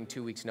not giving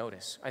 2 weeks'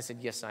 notice. I said,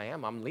 yes, I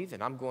am. I'm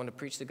leaving. I'm going to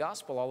preach the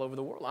gospel all over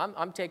the world.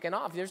 I'm taking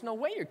off. There's no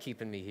way you're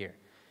keeping me here.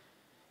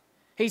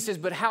 He says,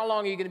 but how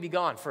long are you going to be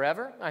gone?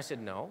 Forever? I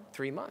said, no,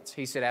 3 months.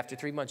 He said, after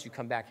 3 months, you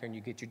come back here and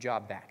you get your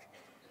job back.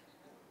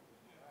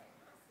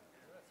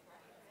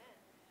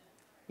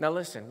 Now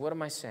listen, what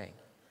am I saying?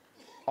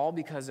 All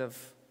because of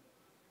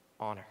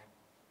honor.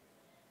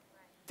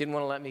 Didn't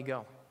want to let me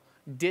go.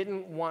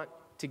 Didn't want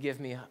to give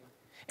me up.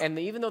 And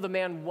even though the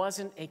man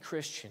wasn't a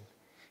Christian,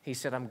 he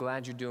said, I'm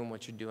glad you're doing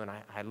what you're doing.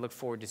 I look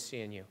forward to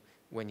seeing you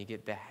when you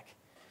get back.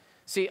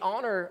 See,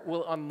 honor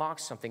will unlock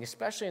something,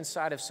 especially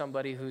inside of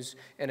somebody who's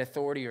an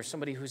authority or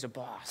somebody who's a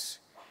boss.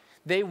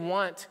 They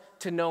want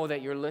to know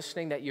that you're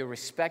listening, that you're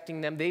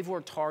respecting them. They've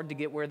worked hard to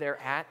get where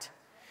they're at.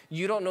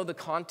 You don't know the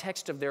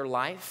context of their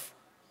life.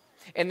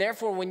 And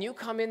therefore, when you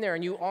come in there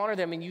and you honor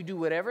them and you do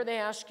whatever they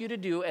ask you to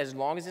do, as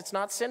long as it's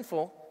not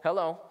sinful,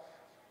 hello.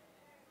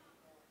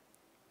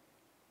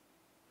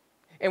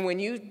 And when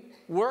you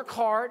work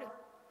hard,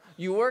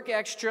 you work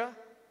extra,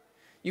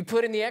 you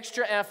put in the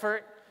extra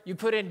effort, you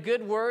put in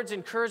good words,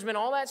 encouragement,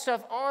 all that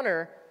stuff,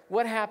 honor,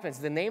 what happens?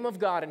 The name of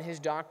God and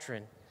his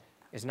doctrine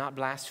is not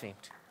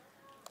blasphemed.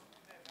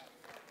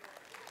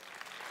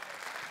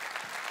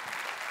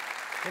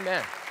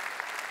 Amen.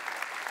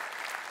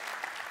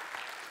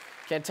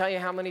 Can't tell you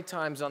how many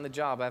times on the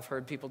job I've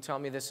heard people tell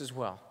me this as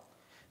well,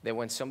 that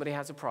when somebody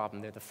has a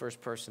problem, they're the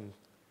first person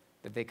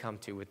that they come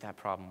to with that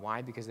problem.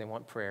 Why? Because they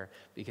want prayer,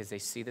 because they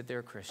see that they're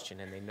a Christian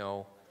and they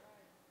know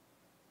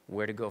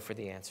where to go for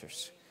the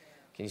answers.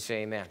 Can you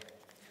say amen?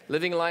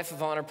 Living a life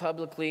of honor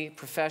publicly,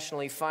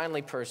 professionally,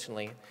 finally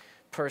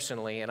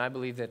personally, and I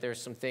believe that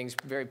there's some things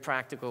very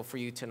practical for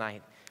you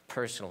tonight,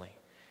 personally.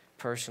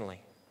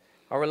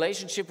 Our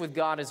relationship with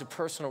God is a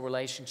personal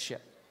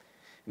relationship.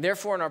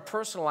 Therefore, in our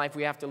personal life,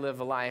 we have to live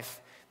a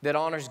life that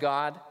honors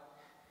God.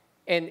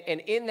 And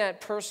in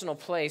that personal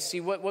place,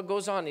 see, what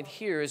goes on in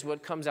here is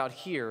what comes out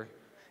here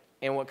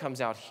and what comes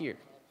out here.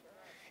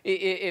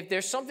 If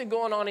there's something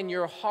going on in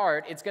your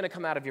heart, it's going to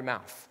come out of your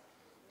mouth.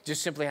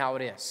 Just simply how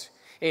it is.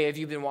 If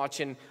you've been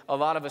watching a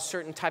lot of a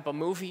certain type of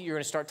movie, you're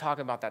going to start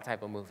talking about that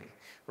type of movie,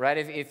 right?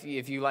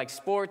 If you like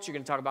sports, you're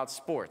going to talk about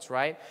sports,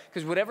 right?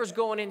 Because whatever's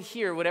going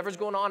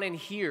on in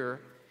here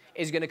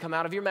is going to come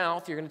out of your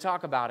mouth. You're going to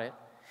talk about it.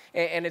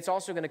 And it's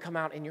also going to come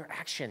out in your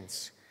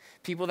actions.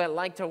 People that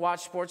like to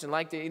watch sports and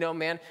like to,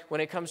 man,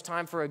 when it comes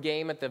time for a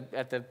game at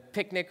the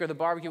picnic or the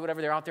barbecue,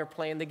 whatever, they're out there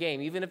playing the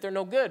game. Even if they're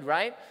no good,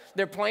 right?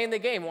 They're playing the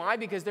game. Why?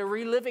 Because they're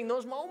reliving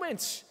those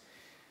moments.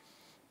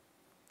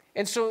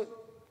 And so,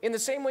 in the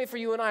same way for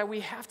you and I, we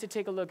have to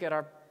take a look at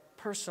our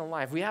personal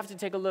life. We have to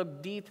take a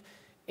look deep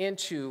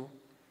into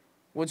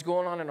what's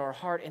going on in our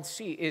heart and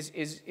see,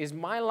 is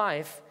my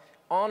life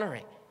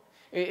honoring?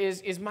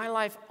 Is my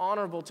life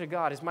honorable to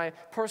God? Is my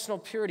personal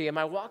purity? Am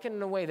I walking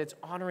in a way that's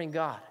honoring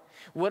God?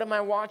 What am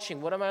I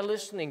watching? What am I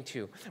listening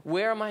to?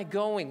 Where am I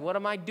going? What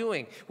am I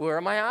doing? Where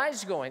are my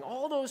eyes going?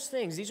 All those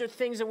things. These are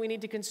things that we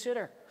need to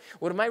consider.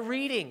 What am I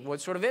reading?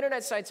 What sort of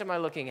internet sites am I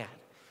looking at?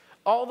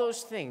 All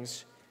those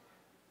things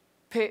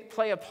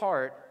play a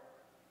part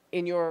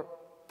in your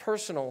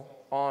personal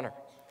honor.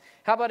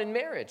 How about in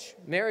marriage?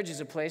 Marriage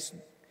is a place.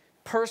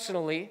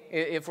 Personally,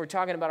 if we're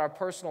talking about our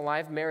personal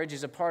life, marriage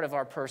is a part of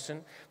our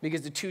person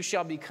because the two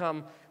shall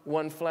become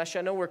one flesh.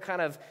 I know we're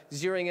kind of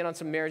zeroing in on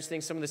some marriage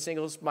things. Some of the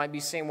singles might be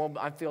saying, well,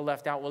 I feel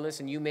left out. Well,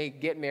 listen, you may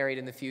get married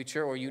in the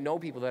future, or you know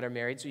people that are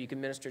married, so you can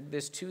minister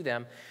this to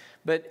them.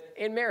 But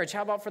in marriage,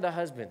 how about for the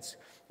husbands?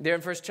 There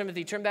in 1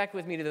 Timothy, turn back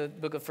with me to the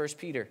book of 1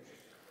 Peter.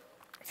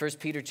 1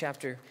 Peter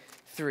chapter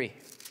 3.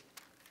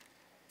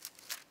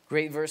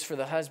 Great verse for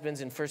the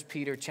husbands in 1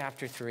 Peter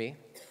chapter 3.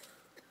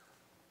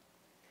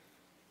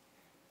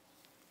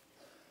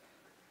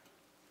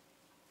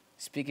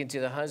 Speaking to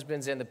the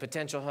husbands and the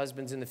potential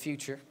husbands in the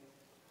future.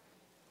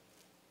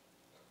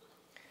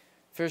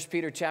 1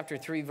 Peter chapter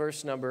 3,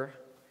 verse number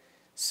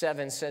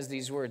 7 says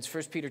these words.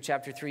 1 Peter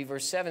chapter 3,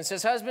 verse 7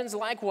 says, husbands,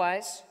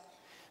 likewise,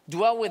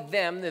 dwell with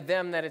them, the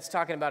them that it's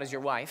talking about is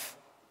your wife,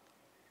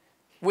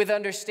 with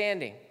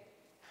understanding,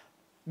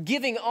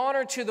 giving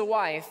honor to the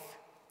wife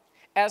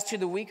as to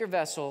the weaker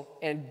vessel,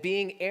 and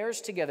being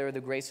heirs together of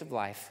the grace of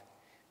life,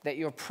 that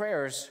your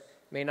prayers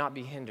may not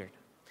be hindered.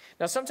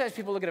 Now, sometimes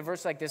people look at a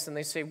verse like this and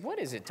they say, what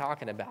is it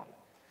talking about?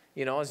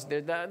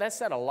 That's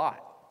said a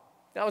lot.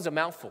 That was a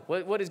mouthful.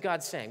 What is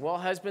God saying? Well,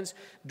 husbands,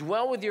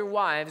 dwell with your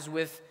wives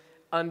with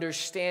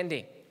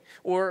understanding.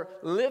 Or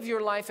live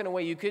your life in a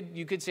way, you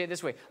could say it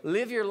this way,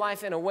 live your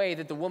life in a way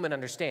that the woman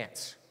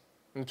understands,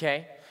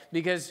 okay?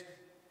 Because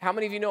how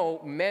many of you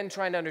know men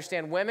trying to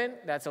understand women,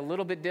 that's a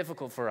little bit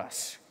difficult for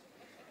us.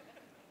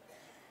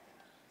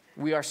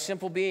 We are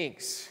simple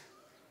beings.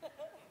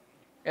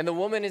 And the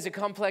woman is a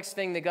complex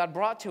thing that God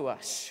brought to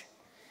us.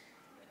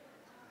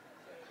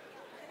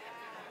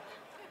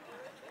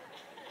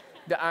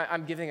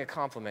 I'm giving a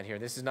compliment here.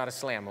 This is not a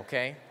slam,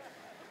 okay?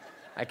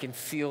 I can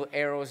feel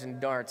arrows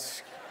and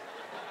darts.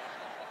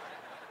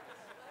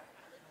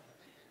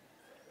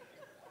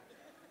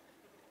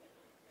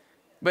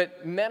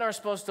 But men are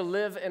supposed to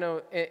live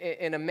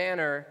in a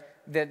manner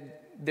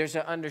that there's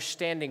an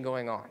understanding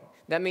going on.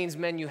 That means,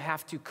 men, you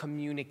have to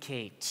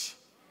communicate.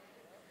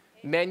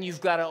 Men,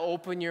 you've got to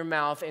open your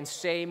mouth and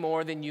say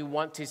more than you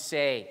want to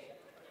say.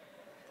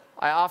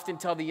 I often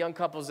tell the young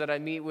couples that I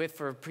meet with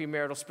for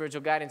premarital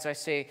spiritual guidance, I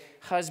say,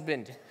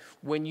 husband,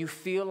 when you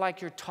feel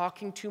like you're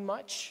talking too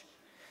much,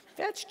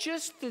 that's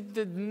just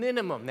the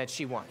minimum that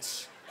she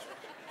wants.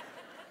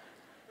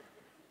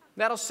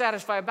 That'll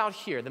satisfy about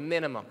here, the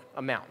minimum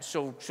amount.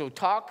 So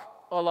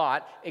talk a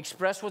lot,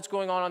 express what's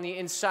going on the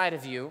inside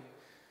of you,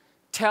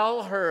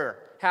 tell her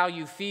how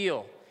you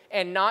feel,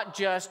 and not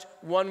just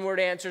one-word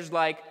answers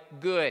like,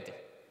 good.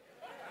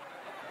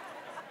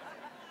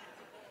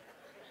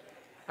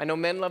 I know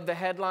men love the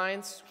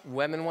headlines.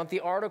 Women want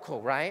the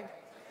article, right?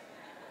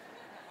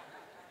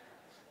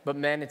 But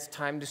men, it's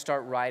time to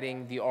start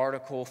writing the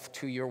article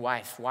to your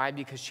wife. Why?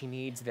 Because she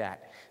needs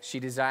that. She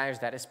desires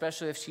that,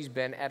 especially if she's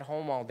been at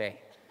home all day.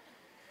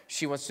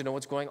 She wants to know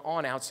what's going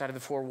on outside of the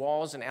four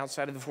walls and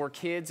outside of the four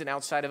kids and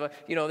outside of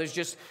there's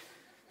just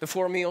the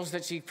 4 meals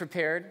that she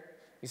prepared.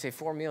 You say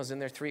 4 meals,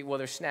 and there 3. Well,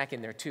 there's snack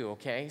in there too,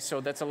 okay?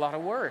 So that's a lot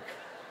of work.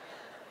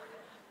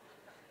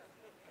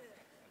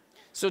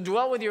 So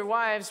dwell with your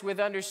wives with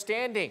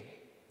understanding,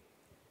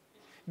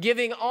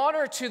 giving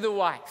honor to the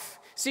wife.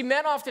 See,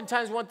 men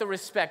oftentimes want the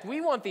respect. We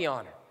want the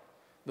honor.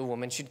 The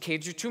woman should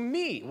cater to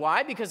me.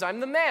 Why? Because I'm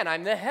the man.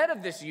 I'm the head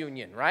of this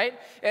union, right?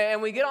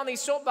 And we get on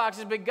these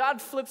soapboxes, but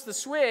God flips the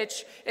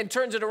switch and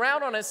turns it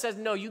around on us and says,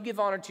 no, you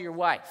give honor to your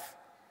wife.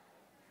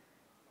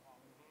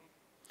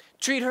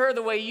 Treat her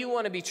the way you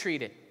want to be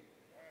treated.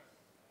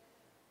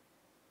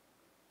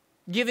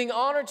 Giving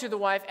honor to the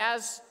wife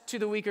as to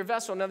the weaker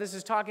vessel. Now, this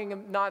is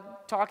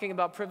not talking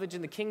about privilege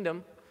in the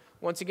kingdom.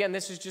 Once again,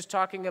 this is just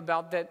talking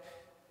about that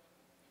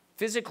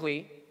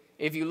physically,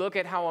 if you look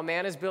at how a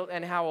man is built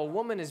and how a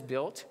woman is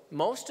built,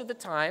 most of the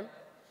time,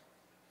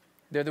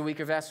 they're the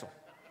weaker vessel.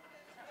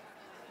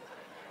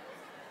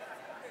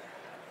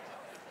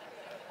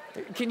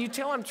 Can you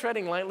tell I'm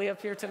treading lightly up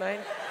here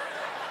tonight?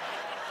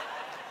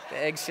 The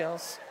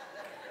eggshells.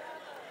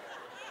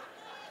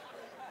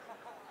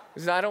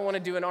 Because I don't want to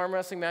do an arm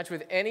wrestling match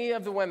with any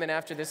of the women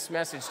after this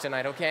message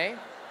tonight, okay?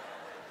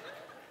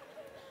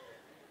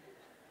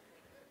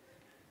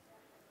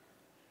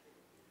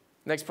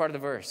 Next part of the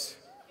verse,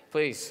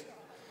 please.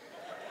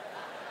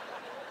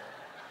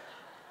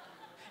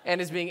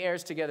 And as being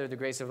heirs together of the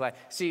grace of life.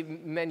 See,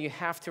 men, you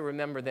have to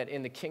remember that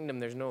in the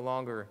kingdom there's no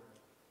longer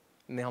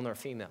male nor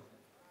female.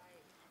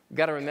 You've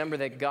got to remember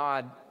that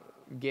God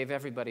gave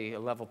everybody a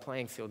level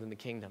playing field in the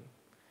kingdom.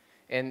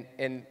 And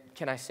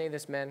can I say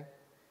this, men,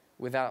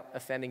 without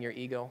offending your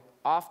ego?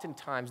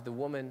 Oftentimes the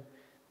woman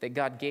that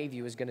God gave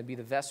you is going to be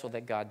the vessel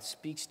that God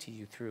speaks to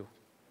you through.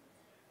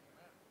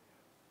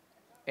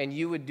 And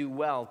you would do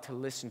well to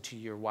listen to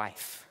your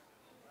wife.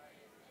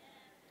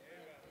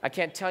 I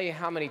can't tell you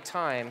how many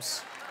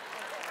times.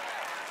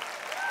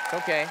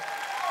 Okay.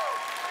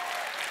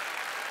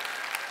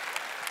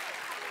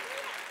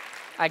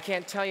 I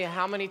can't tell you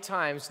how many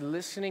times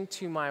listening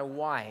to my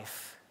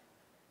wife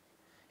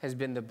has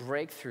been the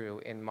breakthrough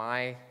in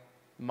my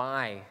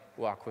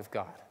walk with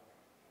God.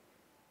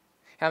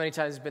 How many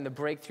times has been the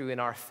breakthrough in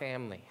our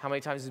family? How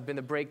many times has been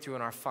the breakthrough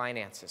in our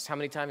finances? How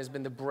many times has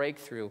been the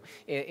breakthrough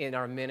in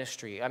our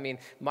ministry? I mean,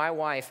 my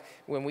wife,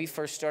 when we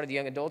first started the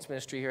young adults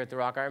ministry here at The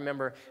Rock, I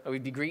remember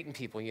we'd be greeting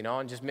people, you know,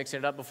 and just mixing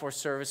it up before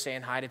service,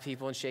 saying hi to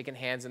people and shaking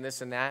hands and this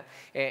and that.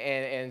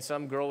 And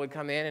some girl would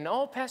come in and,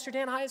 oh, Pastor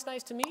Dan, hi, it's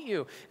nice to meet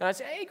you. And I'd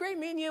say, hey, great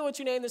meeting you. What's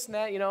your name, this and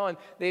that, you know. And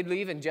they'd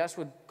leave and Jess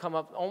would come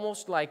up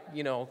almost like,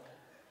 you know,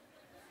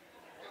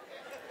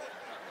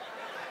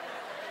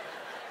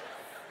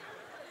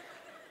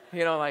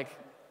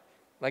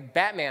 like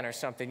Batman or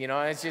something, you know.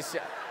 It's just,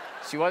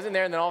 she wasn't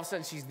there, and then all of a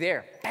sudden she's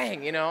there.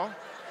 Bang, you know.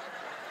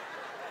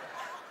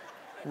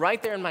 Right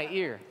there in my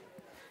ear.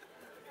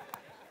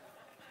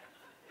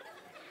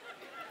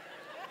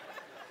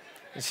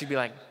 And she'd be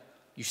like,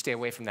 you stay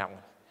away from that one.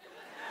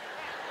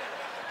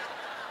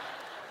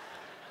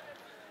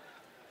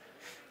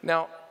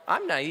 Now,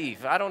 I'm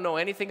naive. I don't know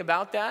anything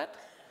about that.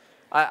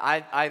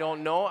 I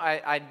don't know.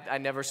 I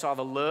never saw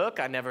the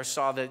look. I never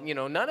saw the, you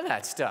know, none of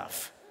that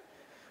stuff.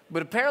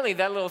 But apparently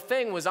that little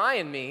thing was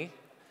eyeing me.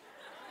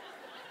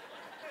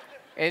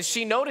 And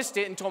she noticed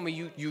it and told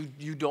me,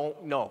 you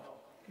don't know.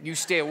 You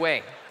stay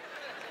away.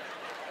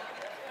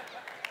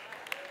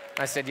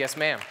 I said, yes,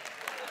 ma'am.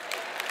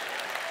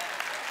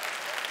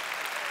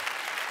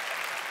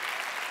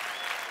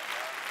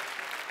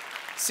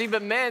 See,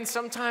 but men,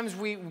 sometimes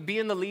we,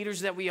 being the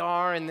leaders that we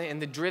are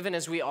and the driven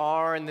as we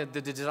are and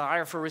the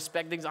desire for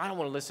respect, things, I don't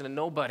want to listen to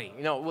nobody.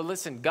 You know, well,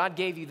 listen, God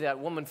gave you that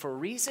woman for a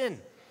reason.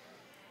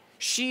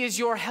 She is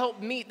your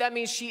helpmeet. That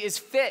means she is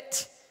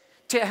fit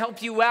to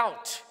help you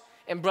out.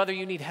 And brother,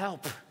 you need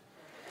help.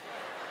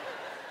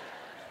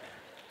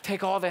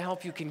 Take all the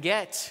help you can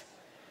get.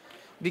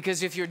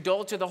 Because if you're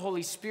dull to the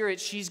Holy Spirit,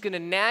 she's going to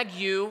nag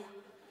you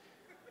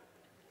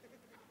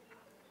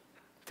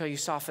until you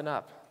soften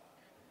up.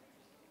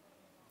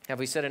 Have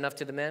we said enough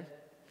to the men?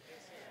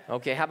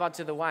 Okay, how about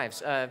to the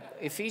wives?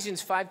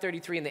 Ephesians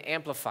 5:33 in the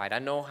Amplified. I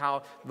know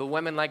how the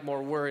women like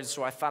more words,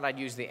 so I thought I'd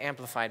use the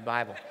Amplified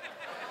Bible.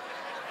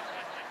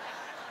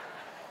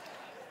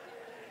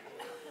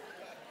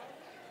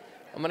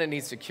 I'm going to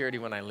need security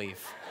when I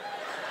leave.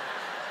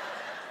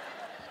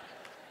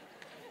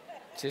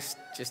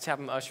 Just have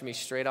them usher me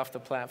straight off the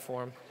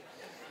platform.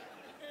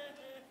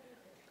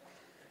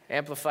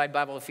 Amplified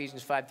Bible,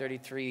 Ephesians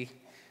 5:33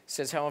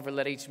 says, however,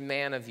 let each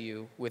man of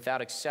you, without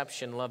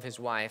exception, love his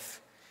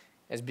wife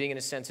as being, in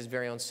a sense, his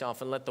very own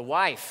self. And let the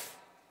wife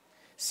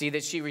see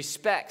that she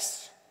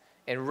respects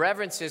and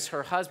reverences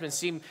her husband.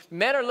 See,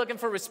 men are looking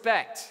for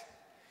respect.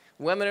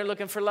 Women are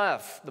looking for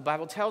love. The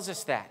Bible tells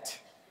us that.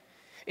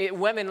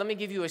 Women, let me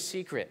give you a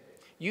secret.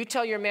 You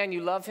tell your man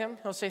you love him,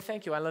 he'll say,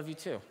 thank you, I love you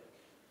too.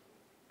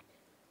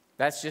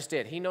 That's just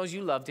it. He knows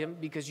you loved him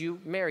because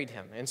you married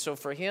him. And so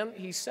for him,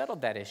 he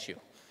settled that issue.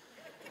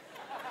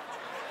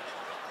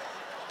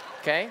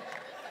 Okay?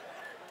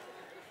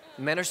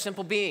 Men are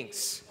simple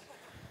beings.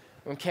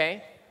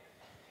 Okay?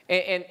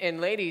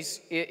 And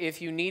ladies,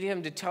 if you need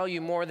him to tell you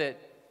more that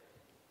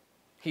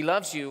he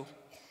loves you,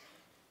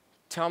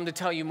 tell him to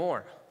tell you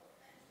more.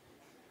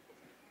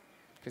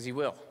 Because he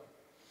will.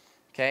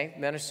 Okay?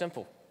 Men are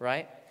simple,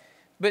 right?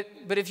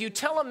 But if you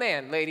tell a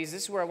man, ladies,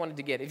 this is where I wanted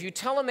to get. If you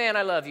tell a man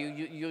I love you,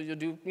 you'll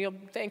do,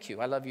 thank you,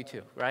 I love you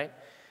too, right?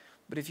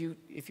 But if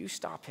you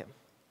stop him,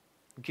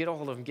 get a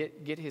hold of him,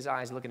 get his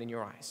eyes looking in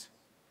your eyes,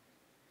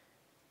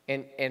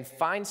 and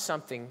find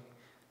something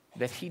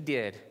that he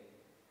did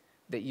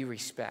that you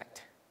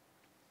respect.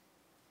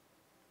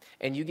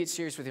 And you get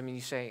serious with him and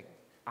you say,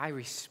 I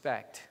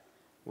respect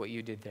what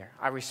you did there.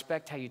 I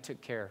respect how you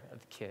took care of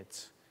the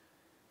kids.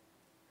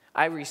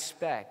 I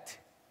respect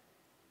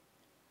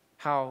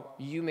how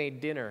you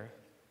made dinner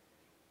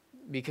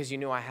because you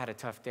knew I had a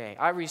tough day.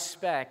 I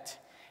respect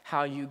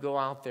how you go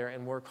out there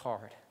and work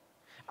hard.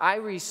 I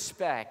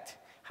respect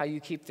how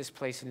you keep this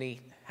place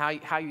neat, how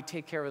you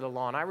take care of the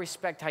lawn. I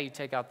respect how you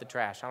take out the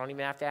trash. I don't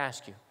even have to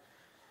ask you.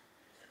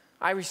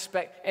 I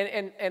respect,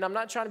 and I'm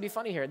not trying to be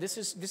funny here. This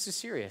is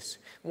serious.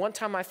 One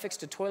time I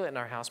fixed a toilet in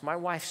our house. My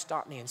wife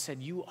stopped me and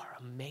said, "You are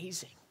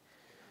amazing.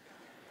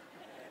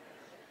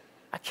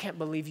 I can't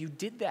believe you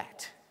did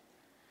that."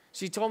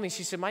 She told me,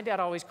 she said, "My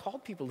dad always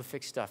called people to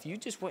fix stuff. You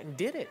just went and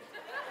did it."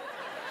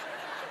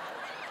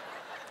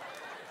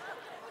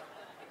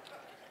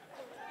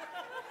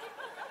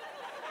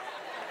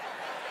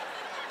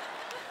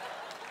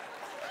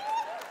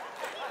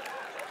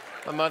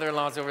 My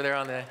mother-in-law's over there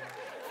on the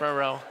front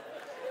row.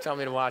 Tell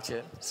me to watch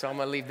it. So I'm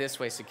going to leave this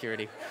way,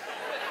 security.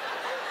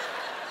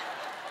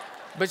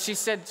 But she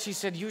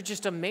said, "You're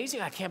just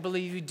amazing. I can't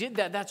believe you did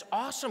that. That's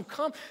awesome.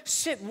 Come,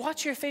 sit,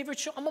 watch your favorite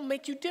show. I'm going to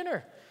make you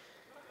dinner."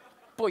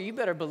 Boy, you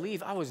better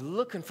believe I was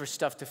looking for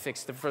stuff to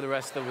fix for the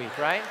rest of the week,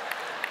 right?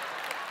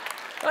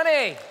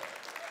 Honey,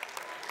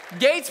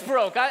 gates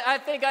broke. I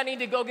think I need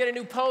to go get a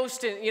new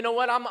post. And you know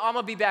what? I'm going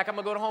to be back. I'm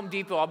going to go to Home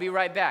Depot. I'll be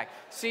right back.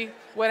 See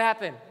what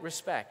happened?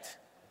 Respect.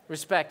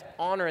 Respect,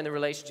 honor in the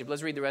relationship.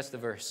 Let's read the rest of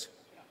the verse.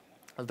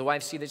 Let the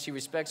wife see that she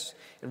respects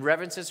and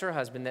reverences her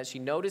husband, that she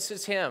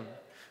notices him,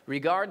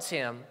 regards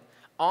him,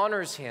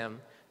 honors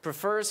him,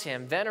 prefers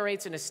him,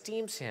 venerates and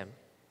esteems him,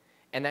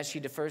 and that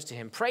she defers to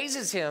him,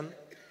 praises him,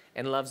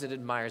 and loves and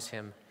admires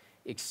him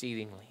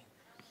exceedingly.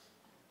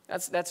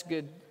 That's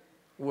good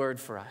word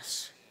for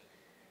us.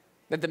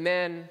 That the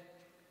men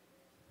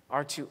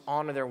are to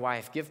honor their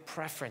wife, give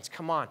preference.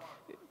 Come on,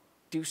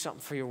 do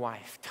something for your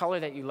wife. Tell her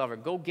that you love her.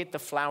 Go get the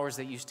flowers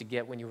that you used to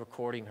get when you were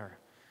courting her.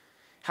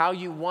 How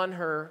you won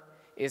her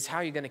is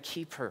how you're going to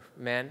keep her,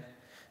 men.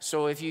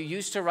 So if you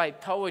used to write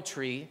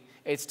poetry,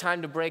 it's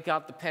time to break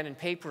out the pen and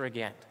paper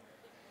again.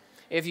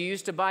 If you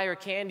used to buy her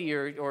candy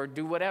or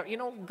do whatever,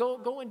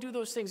 go and do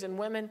those things. And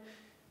women,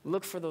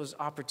 look for those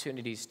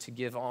opportunities to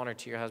give honor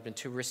to your husband,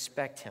 to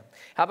respect him.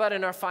 How about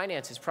in our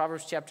finances?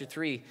 Proverbs chapter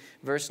 3,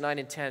 verse 9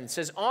 and 10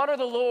 says, "Honor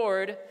the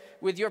Lord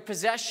with your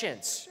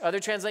possessions." Other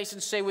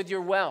translations say with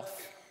your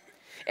wealth.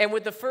 "And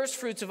with the first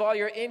fruits of all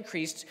your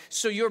increase,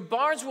 so your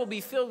barns will be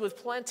filled with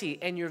plenty,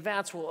 and your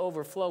vats will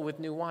overflow with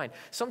new wine."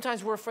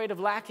 Sometimes we're afraid of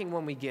lacking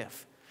when we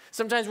give.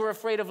 Sometimes we're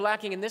afraid of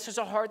lacking, and this is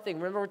a hard thing.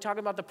 Remember, we're talking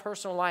about the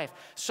personal life.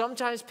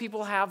 Sometimes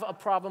people have a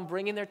problem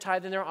bringing their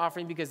tithe and their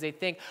offering because they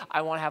think,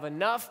 I want to have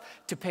enough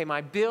to pay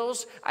my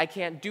bills. I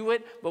can't do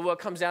it. But what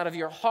comes out of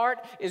your heart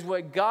is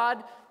what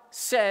God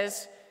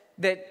says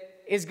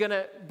that is going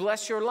to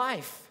bless your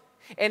life.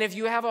 And if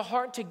you have a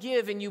heart to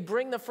give and you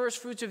bring the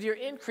first fruits of your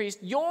increase,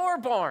 your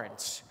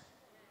barns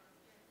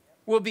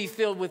will be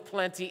filled with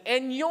plenty,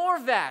 and your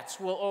vats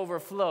will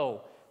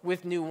overflow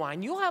with new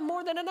wine. You'll have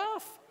more than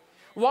enough.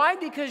 Why?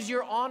 Because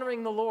you're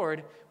honoring the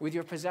Lord with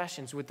your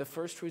possessions, with the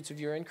first fruits of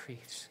your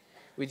increase,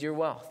 with your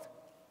wealth.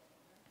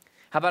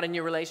 How about in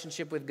your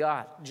relationship with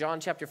God? John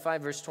chapter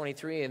 5, verse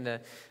 23 in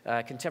the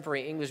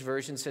Contemporary English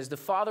Version says, "The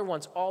Father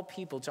wants all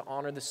people to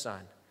honor the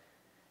Son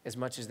as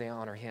much as they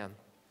honor him.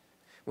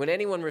 When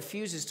anyone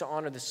refuses to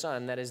honor the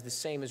Son, that is the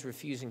same as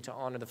refusing to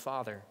honor the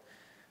Father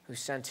who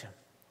sent him."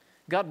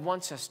 God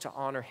wants us to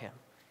honor him.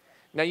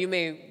 Now, you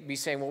may be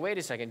saying, well, wait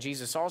a second.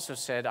 Jesus also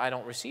said, I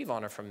don't receive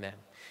honor from men.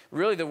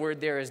 Really, the word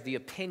there is the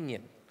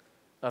opinion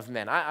of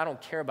men. I don't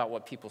care about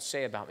what people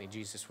say about me,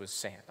 Jesus was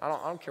saying. I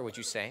don't care what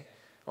you say.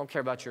 I don't care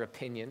about your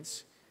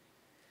opinions.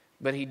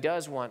 But he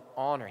does want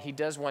honor. He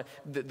does want,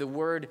 the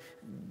word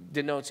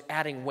denotes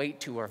adding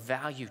weight to or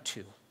value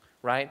to,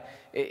 right?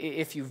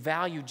 If you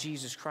value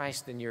Jesus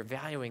Christ, then you're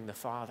valuing the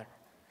Father,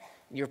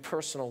 your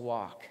personal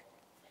walk.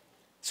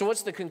 So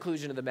what's the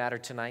conclusion of the matter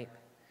tonight?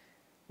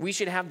 We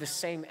should have the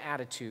same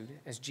attitude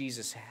as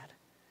Jesus had.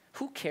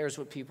 Who cares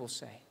what people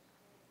say?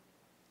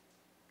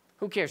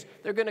 Who cares?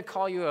 They're going to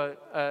call you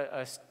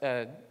a kiss-up.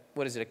 They're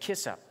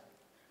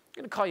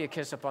going to call you a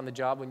kiss-up on the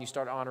job when you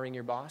start honoring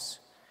your boss.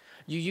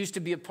 You used to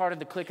be a part of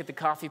the clique at the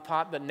coffee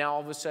pot, but now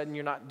all of a sudden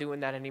you're not doing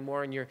that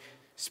anymore, and you're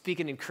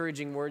speaking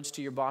encouraging words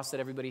to your boss that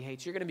everybody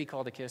hates. You're going to be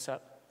called a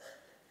kiss-up.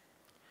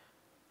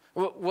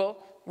 Well,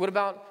 what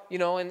about, in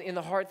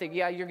the heart that,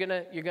 you're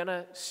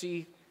gonna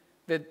see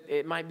that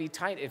it might be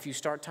tight if you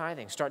start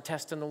tithing, start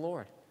testing the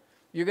Lord.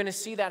 You're going to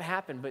see that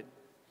happen, but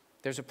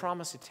there's a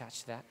promise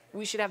attached to that.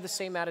 We should have the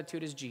same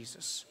attitude as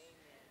Jesus.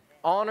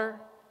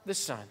 Honor the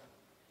Son.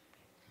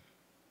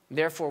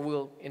 Therefore,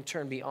 we'll in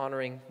turn be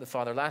honoring the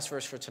Father. Last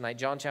verse for tonight,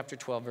 John chapter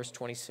 12, verse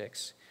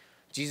 26.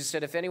 Jesus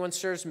said, "If anyone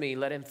serves me,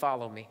 let him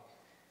follow me.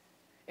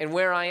 And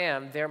where I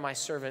am, there my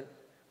servant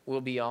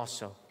will be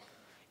also.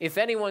 If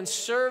anyone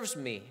serves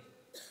me,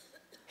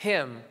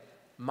 him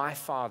my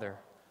Father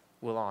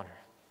will honor.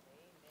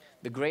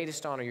 The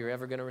greatest honor you're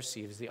ever going to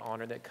receive is the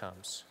honor that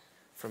comes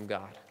from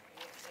God.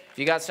 If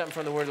you got something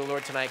from the word of the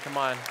Lord tonight, come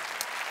on,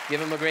 give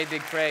him a great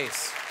big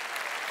praise.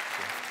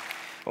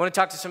 I want to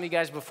talk to some of you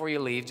guys before you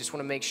leave. Just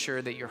want to make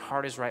sure that your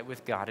heart is right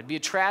with God. It'd be a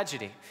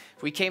tragedy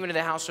if we came into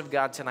the house of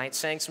God tonight,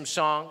 sang some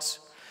songs,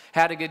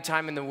 had a good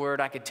time in the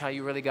Word. I could tell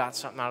you really got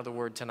something out of the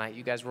Word tonight.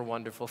 You guys were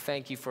wonderful.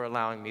 Thank you for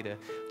allowing me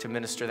to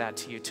minister that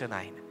to you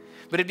tonight.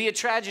 But it'd be a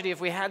tragedy if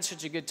we had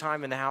such a good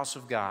time in the house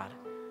of God.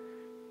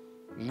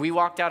 We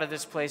walked out of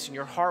this place and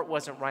your heart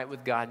wasn't right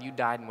with God. You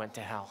died and went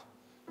to hell.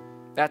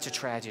 That's a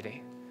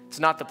tragedy. It's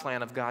not the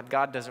plan of God.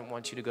 God doesn't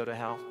want you to go to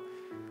hell.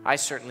 I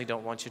certainly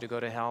don't want you to go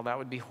to hell. That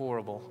would be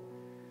horrible.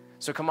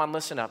 So come on,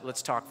 listen up.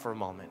 Let's talk for a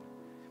moment.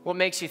 What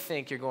makes you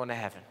think you're going to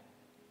heaven?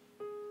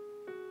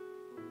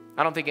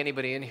 I don't think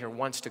anybody in here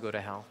wants to go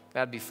to hell.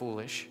 That'd be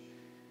foolish.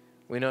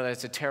 We know that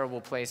it's a terrible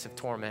place of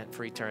torment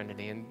for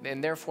eternity.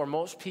 And therefore,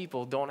 most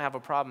people don't have a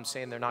problem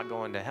saying they're not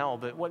going to hell.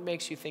 But what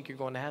makes you think you're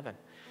going to heaven?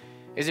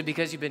 Is it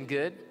because you've been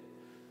good?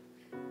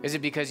 Is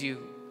it because you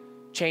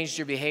changed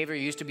your behavior?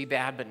 You used to be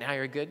bad, but now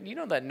you're good? You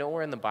know that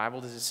nowhere in the Bible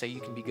does it say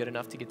you can be good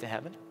enough to get to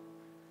heaven?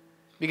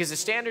 Because the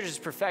standard is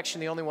perfection.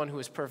 The only one who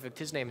is perfect,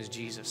 his name is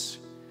Jesus.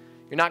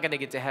 You're not going to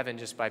get to heaven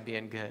just by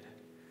being good.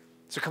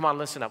 So come on,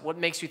 listen up. What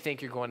makes you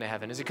think you're going to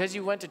heaven? Is it because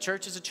you went to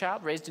church as a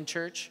child, raised in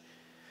church?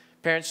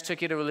 Parents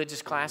took you to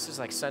religious classes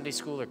like Sunday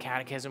school or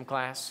catechism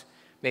class,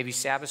 maybe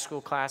Sabbath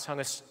school class,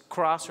 hung a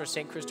cross or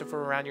St. Christopher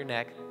around your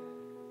neck,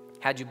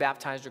 had you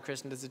baptized or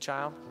christened as a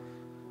child?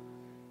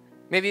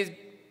 Maybe it's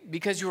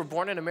because you were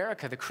born in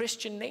America, the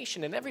Christian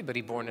nation, and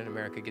everybody born in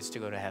America gets to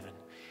go to heaven.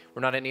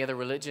 We're not any other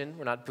religion.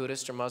 We're not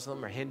Buddhist or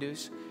Muslim or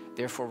Hindus.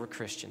 Therefore, we're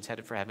Christians,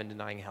 headed for heaven,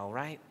 denying hell,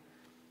 right?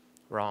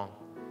 Wrong.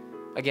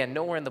 Again,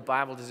 nowhere in the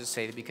Bible does it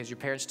say that because your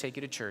parents take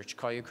you to church,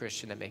 call you a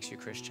Christian, that makes you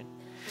a Christian.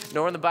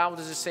 Nowhere in the Bible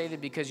does it say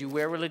that because you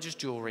wear religious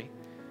jewelry,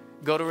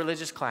 go to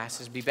religious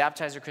classes, be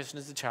baptized or christened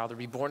as a child, or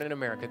be born in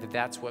America, that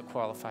that's what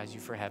qualifies you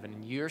for heaven.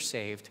 And you're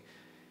saved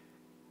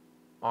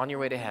on your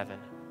way to heaven,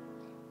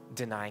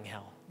 denying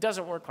hell. It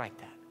doesn't work like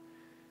that.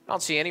 I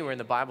don't see anywhere in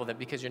the Bible that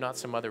because you're not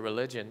some other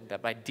religion,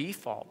 that by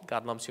default,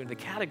 God lumps you into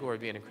the category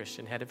of being a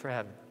Christian, headed for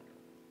heaven.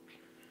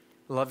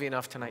 I love you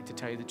enough tonight to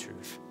tell you the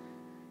truth.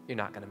 You're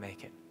not going to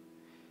make it.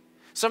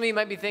 Some of you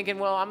might be thinking,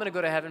 well, I'm going to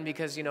go to heaven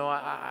because,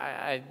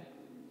 I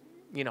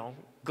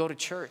go to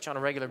church on a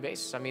regular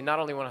basis. I mean, not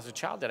only when I was a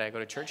child did I go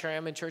to church, here I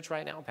am in church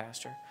right now,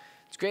 Pastor.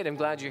 It's great. I'm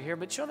glad you're here,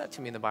 but show that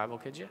to me in the Bible,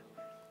 could you?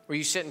 Where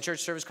you sit in church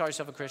service, call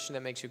yourself a Christian,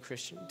 that makes you a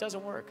Christian. It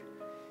doesn't work.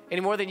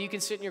 Any more than you can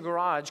sit in your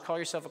garage, call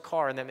yourself a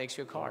car, and that makes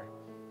you a car.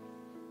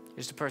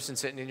 Just a person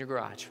sitting in your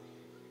garage.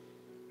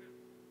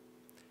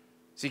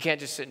 So you can't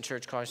just sit in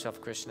church, call yourself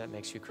a Christian, that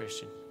makes you a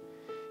Christian.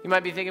 You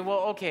might be thinking, well,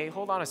 okay,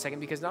 hold on a second,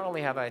 because not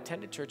only have I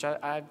attended church,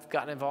 I've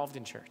gotten involved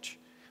in church.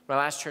 My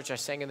last church, I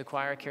sang in the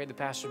choir, carried the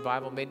pastor's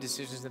Bible, made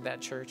decisions in that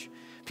church.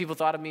 People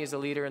thought of me as a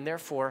leader, and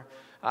therefore,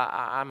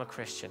 I'm a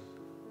Christian.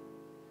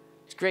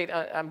 It's great.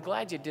 I'm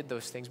glad you did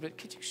those things, but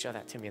could you show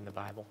that to me in the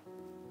Bible?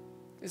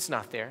 It's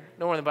not there.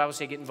 Nowhere in the Bible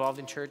say get involved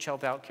in church,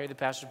 help out, carry the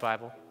pastor's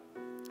Bible,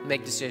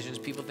 make decisions.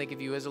 People think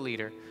of you as a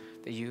leader,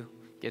 that you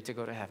get to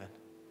go to heaven.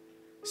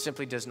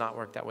 Simply does not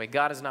work that way.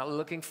 God is not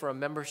looking for a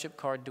membership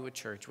card to a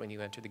church when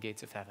you enter the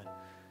gates of heaven.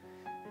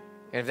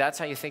 And if that's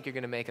how you think you're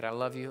going to make it, I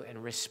love you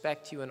and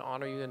respect you and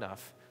honor you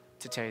enough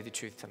to tell you the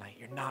truth tonight.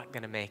 You're not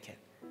going to make it.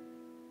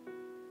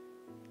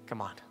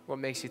 Come on. What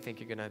makes you think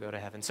you're going to go to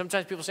heaven?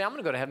 Sometimes people say, I'm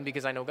going to go to heaven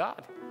because I know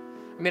God.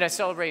 I mean, I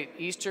celebrate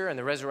Easter and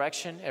the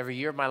resurrection every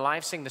year of my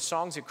life, sing the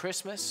songs at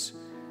Christmas.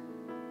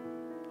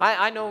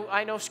 I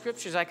know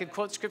scriptures. I could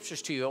quote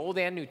scriptures to you, Old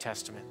and New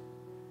Testament.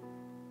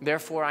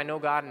 Therefore, I know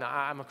God and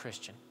I'm a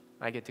Christian.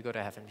 I get to go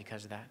to heaven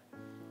because of that.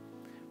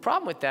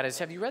 Problem with that is,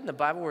 have you read in the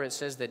Bible where it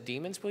says that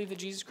demons believe that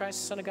Jesus Christ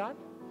is the Son of God?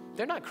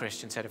 They're not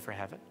Christians headed for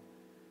heaven.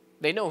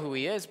 They know who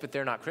he is, but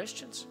they're not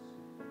Christians.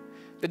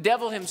 The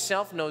devil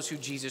himself knows who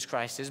Jesus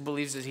Christ is,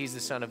 believes that he's the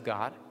Son of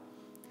God,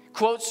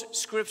 quotes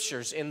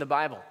scriptures in the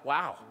Bible.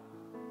 Wow.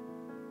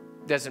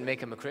 Doesn't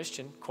make him a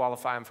Christian,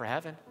 qualify him for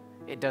heaven.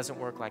 It doesn't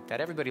work like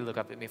that. Everybody look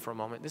up at me for a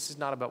moment. This is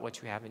not about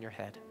what you have in your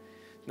head.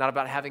 It's not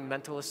about having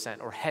mental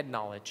assent or head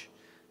knowledge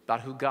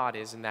about who God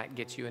is and that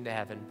gets you into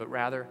heaven, but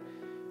rather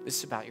this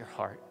is about your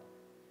heart.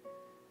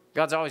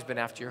 God's always been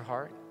after your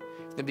heart.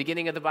 From the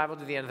beginning of the Bible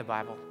to the end of the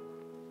Bible,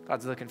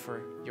 God's looking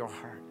for your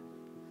heart.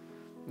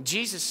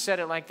 Jesus said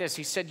it like this.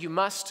 He said, you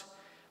must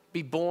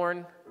be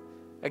born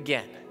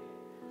again.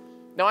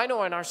 Now, I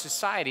know in our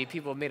society,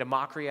 people have made a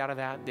mockery out of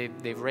that.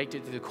 They've raked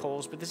it to the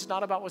coals, but this is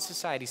not about what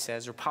society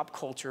says or pop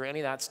culture or any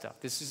of that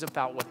stuff. This is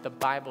about what the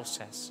Bible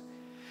says.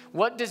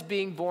 What does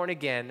being born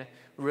again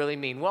really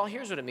mean? Well,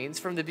 here's what it means.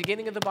 From the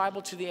beginning of the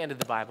Bible to the end of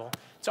the Bible,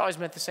 it's always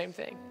meant the same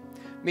thing.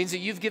 It means that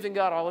you've given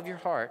God all of your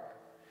heart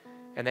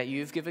and that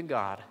you've given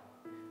God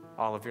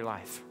all of your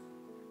life.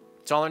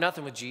 It's all or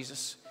nothing with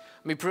Jesus.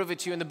 Let me prove it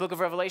to you in the book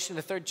of Revelation,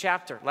 the 3rd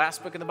chapter,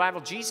 last book in the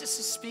Bible. Jesus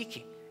is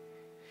speaking.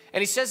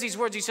 And he says these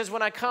words. He says,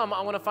 when I come,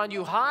 I want to find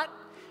you hot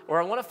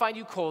or I want to find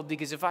you cold,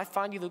 because if I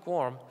find you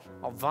lukewarm,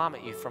 I'll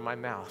vomit you from my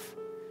mouth.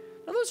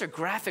 Now, those are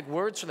graphic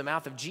words from the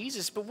mouth of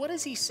Jesus, but what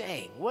is he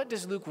saying? What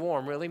does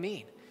lukewarm really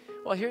mean?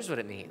 Well, here's what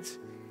it means.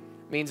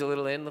 It means a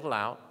little in, a little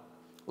out,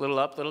 a little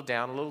up, a little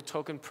down, a little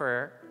token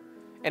prayer,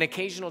 an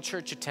occasional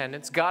church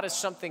attendance. God is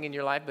something in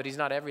your life, but he's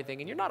not everything.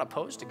 And you're not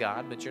opposed to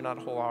God, but you're not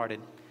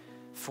wholehearted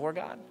for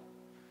God.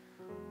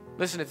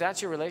 Listen, if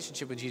that's your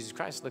relationship with Jesus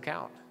Christ, look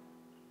out.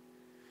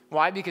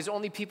 Why? Because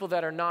only people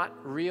that are not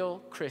real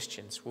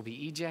Christians will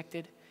be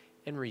ejected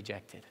and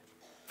rejected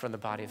from the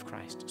body of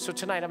Christ. So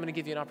tonight, I'm going to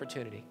give you an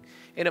opportunity.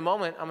 In a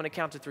moment, I'm going to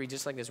count to 3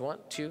 just like this. 1,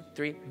 2,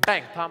 3,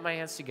 bang, pop my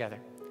hands together.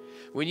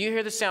 When you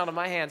hear the sound of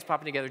my hands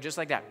popping together just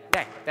like that,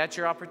 bang, that's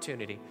your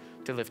opportunity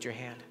to lift your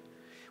hand.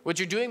 What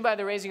you're doing by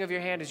the raising of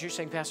your hand is you're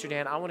saying, Pastor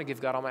Dan, I want to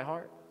give God all my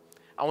heart.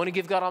 I want to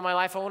give God all my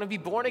life. I want to be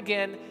born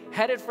again,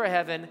 headed for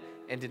heaven,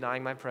 and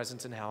denying my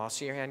presence in hell. I'll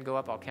see your hand go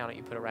up. I'll count it.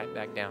 You put it right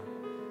back down.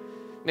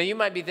 Now, you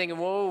might be thinking,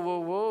 whoa, whoa,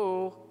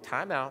 whoa,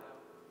 time out.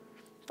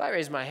 If I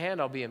raise my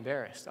hand, I'll be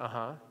embarrassed.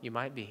 You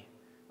might be.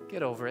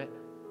 Get over it.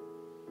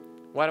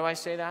 Why do I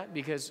say that?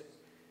 Because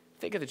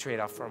think of the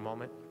trade-off for a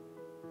moment.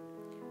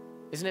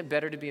 Isn't it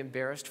better to be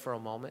embarrassed for a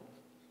moment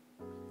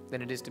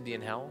than it is to be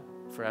in hell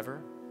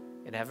forever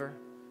and ever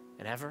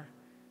and ever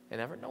and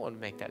ever? No one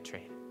would make that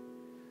trade.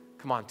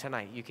 Come on,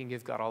 tonight, you can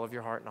give God all of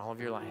your heart and all of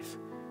your life,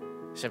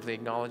 simply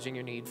acknowledging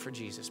your need for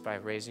Jesus by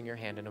raising your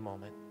hand in a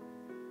moment.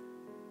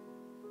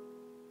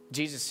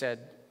 Jesus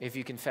said, if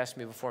you confess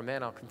me before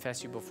men, I'll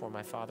confess you before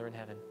my Father in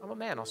heaven. I'm a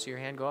man. I'll see your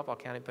hand go up. I'll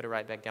count it, put it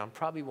right back down.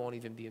 Probably won't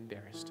even be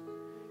embarrassed.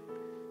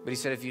 But he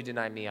said, if you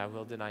deny me, I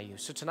will deny you.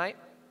 So tonight,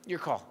 your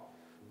call,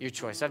 your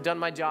choice. I've done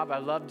my job. I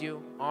loved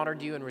you,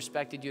 honored you, and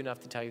respected you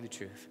enough to tell you the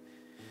truth.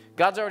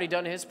 God's already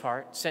done his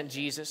part, sent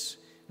Jesus,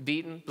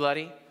 beaten,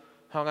 bloody,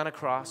 hung on a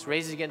cross,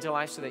 raised again to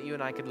life so that you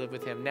and I could live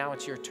with him. Now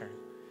it's your turn.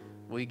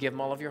 Will you give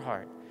him all of your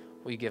heart?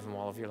 Will you give him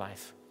all of your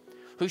life?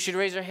 Who should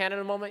raise their hand in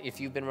a moment? If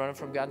you've been running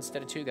from God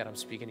instead of to God, I'm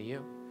speaking to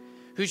you.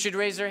 Who should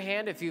raise their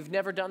hand if you've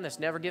never done this,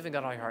 never given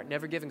God all your heart,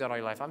 never given God all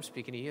your life? I'm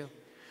speaking to you.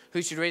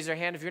 Who should raise their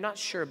hand if you're not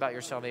sure about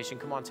your salvation?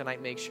 Come on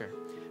tonight, make sure.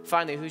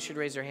 Finally, who should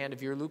raise their hand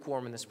if you're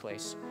lukewarm in this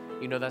place?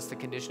 You know that's the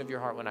condition of your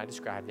heart when I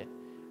described it.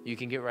 You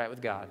can get right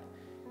with God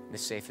in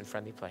this safe and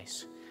friendly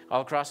place.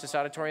 All across this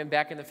auditorium,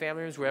 back in the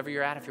family rooms, wherever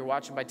you're at, if you're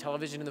watching by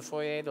television in the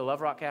foyer, the Love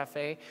Rock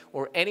Cafe,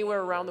 or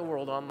anywhere around the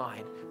world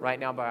online, right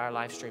now by our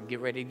live stream, get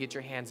ready to get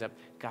your hands up.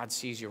 God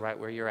sees you right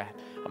where you're at.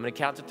 I'm going to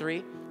count to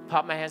 3,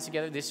 pop my hands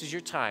together. This is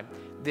your time.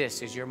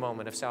 This is your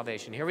moment of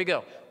salvation. Here we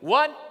go.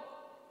 1,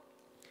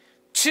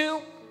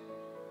 2,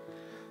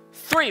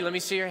 3. Let me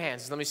see your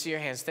hands. Let me see your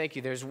hands. Thank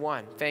you. There's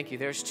 1. Thank you.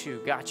 There's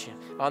 2. Gotcha.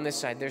 On this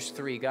side, there's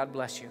 3. God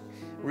bless you.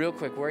 Real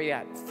quick, where are you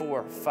at?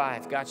 4,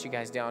 5. Got you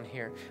guys down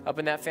here. Up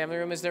in that family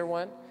room, is there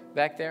 1?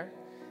 Back there?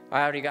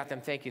 I already got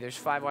them. Thank you. There's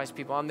 5 wise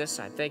people on this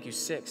side. Thank you.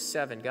 6,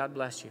 7. God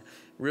bless you.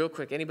 Real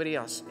quick, anybody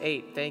else?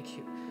 8. Thank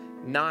you.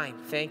 9.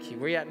 Thank you.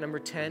 Where are you at? Number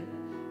 10?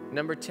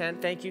 Number 10.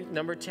 Thank you.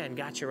 Number 10.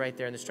 Got you right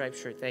there in the striped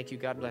shirt. Thank you.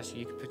 God bless you.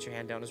 You can put your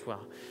hand down as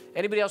well.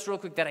 Anybody else real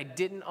quick that I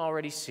didn't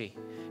already see?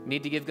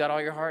 Need to give God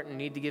all your heart and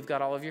need to give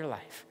God all of your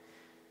life.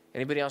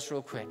 Anybody else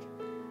real quick?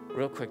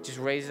 Real quick. Just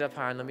raise it up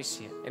high and let me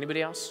see it.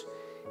 Anybody else?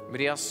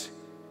 Anybody else?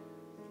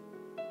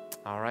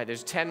 All right,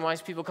 there's 10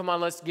 wise people. Come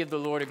on, let's give the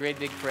Lord a great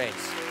big praise.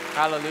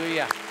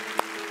 Hallelujah.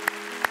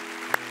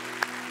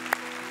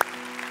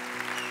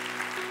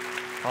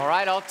 All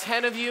right, all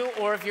 10 of you,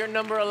 or if you're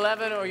number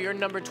 11 or you're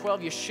number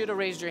 12, you should have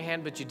raised your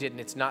hand, but you didn't.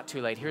 It's not too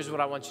late. Here's what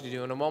I want you to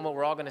do. In a moment,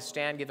 we're all going to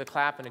stand, give a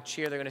clap and a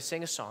cheer. They're going to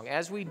sing a song.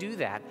 As we do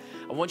that,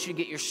 I want you to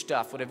get your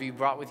stuff, whatever you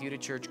brought with you to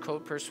church,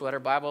 coat, purse, sweater,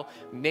 Bible,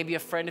 maybe a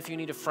friend if you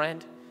need a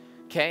friend.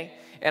 Okay?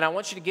 And I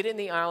want you to get in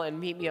the aisle and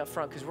meet me up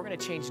front because we're going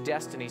to change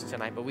destinies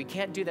tonight, but we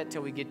can't do that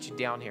till we get you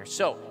down here.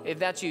 So if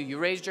that's you, you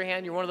raised your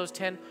hand, you're one of those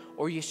 10,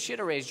 or you should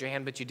have raised your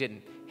hand, but you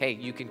didn't. Hey,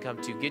 you can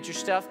come too. Get your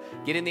stuff,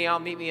 get in the aisle,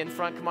 meet me in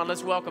front. Come on,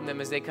 let's welcome them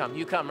as they come.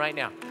 You come right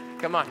now.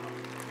 Come on.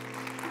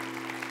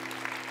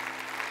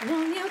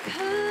 Won't you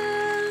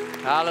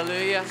come?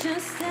 Hallelujah.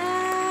 Just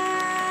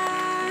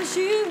as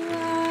you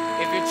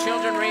are. If your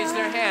children raise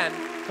their hand,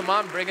 come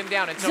on, bring them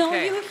down. It's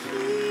okay. Don't you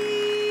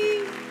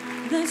hear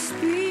the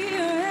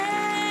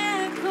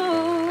Spirit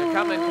call? They're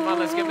coming. Come on,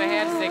 let's give them a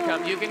hand as they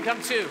come. You can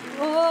come too.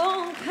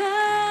 Oh,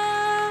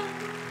 come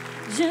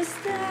just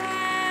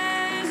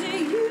as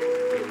you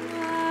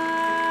are.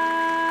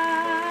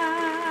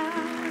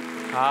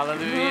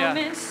 Hallelujah. Come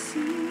and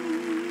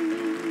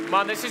see. Come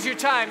on, this is your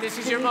time. This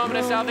is your moment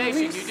of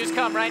salvation. You just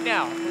come right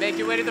now. Make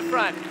your way to the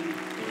front.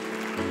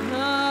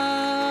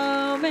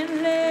 Come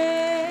and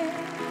live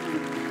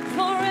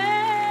forever.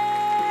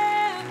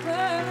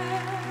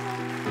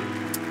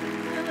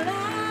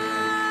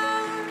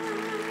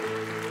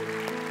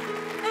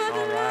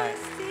 All right.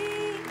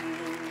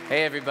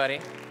 Hey, everybody.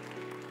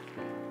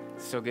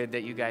 So good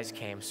that you guys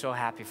came. So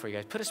happy for you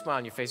guys. Put a smile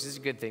on your face. This is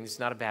a good thing. This is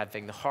not a bad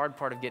thing. The hard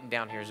part of getting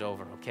down here is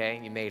over,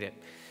 okay? You made it.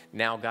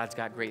 now God's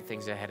got great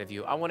things ahead of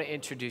you. I want to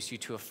introduce you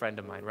to a friend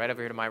of mine, right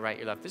over here to my right,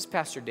 your left. This is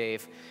Pastor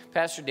Dave.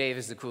 Pastor Dave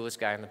is the coolest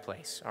guy in the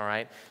place, all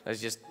right? Let's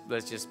just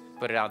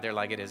put it out there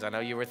like it is. I know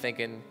you were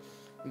thinking,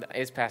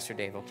 it's Pastor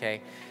Dave,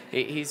 okay?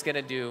 He's going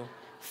to do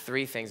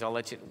 3 things. I'll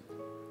let you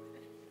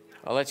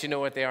know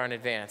what they are in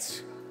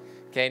advance.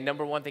 Okay,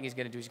 number 1 thing he's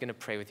going to do, he's going to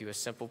pray with you, a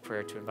simple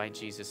prayer to invite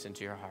Jesus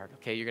into your heart.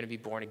 Okay, you're going to be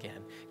born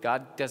again.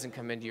 God doesn't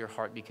come into your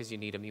heart because you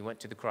need him. He went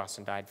to the cross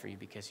and died for you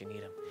because you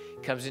need him.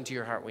 He comes into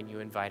your heart when you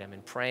invite him.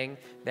 And praying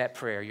that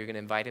prayer, you're going to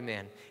invite him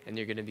in, and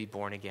you're going to be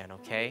born again,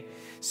 okay?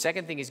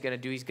 Second thing he's going to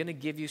do, he's going to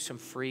give you some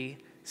free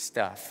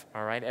stuff,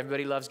 all right?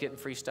 Everybody loves getting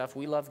free stuff.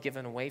 We love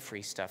giving away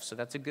free stuff, so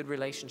that's a good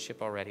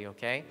relationship already,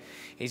 okay?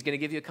 He's going to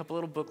give you a couple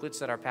little booklets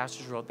that our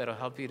pastors wrote that'll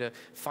help you to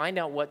find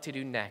out what to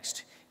do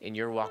next in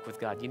your walk with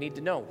God. You need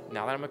to know,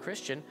 now that I'm a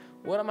Christian,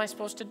 what am I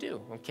supposed to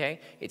do, okay?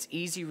 It's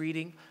easy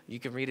reading.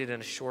 You can read it in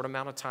a short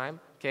amount of time,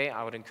 okay?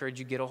 I would encourage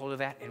you to get a hold of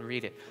that and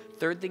read it.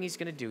 Third thing he's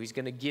going to do, he's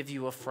going to give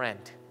you a friend.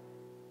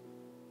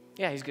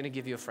 Yeah, he's going to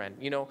give you a friend.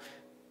 You know,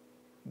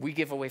 we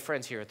give away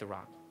friends here at the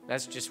Rock.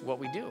 That's just what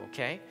we do,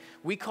 okay?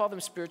 We call them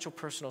spiritual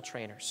personal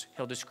trainers.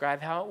 He'll describe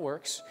how it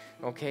works,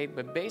 okay?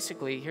 But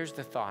basically, here's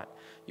the thought.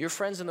 Your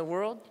friends in the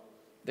world,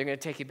 they're going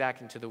to take you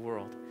back into the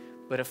world.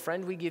 But a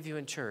friend we give you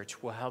in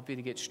church will help you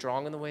to get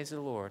strong in the ways of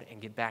the Lord and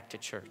get back to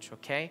church,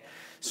 okay?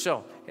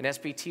 So, an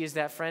SBT is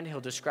that friend. He'll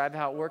describe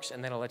how it works,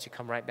 and then he'll let you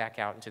come right back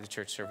out into the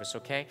church service,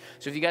 okay?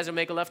 So if you guys will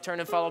make a left turn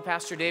and follow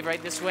Pastor Dave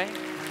right this way.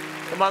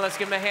 Come on, let's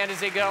give him a hand as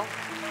they go.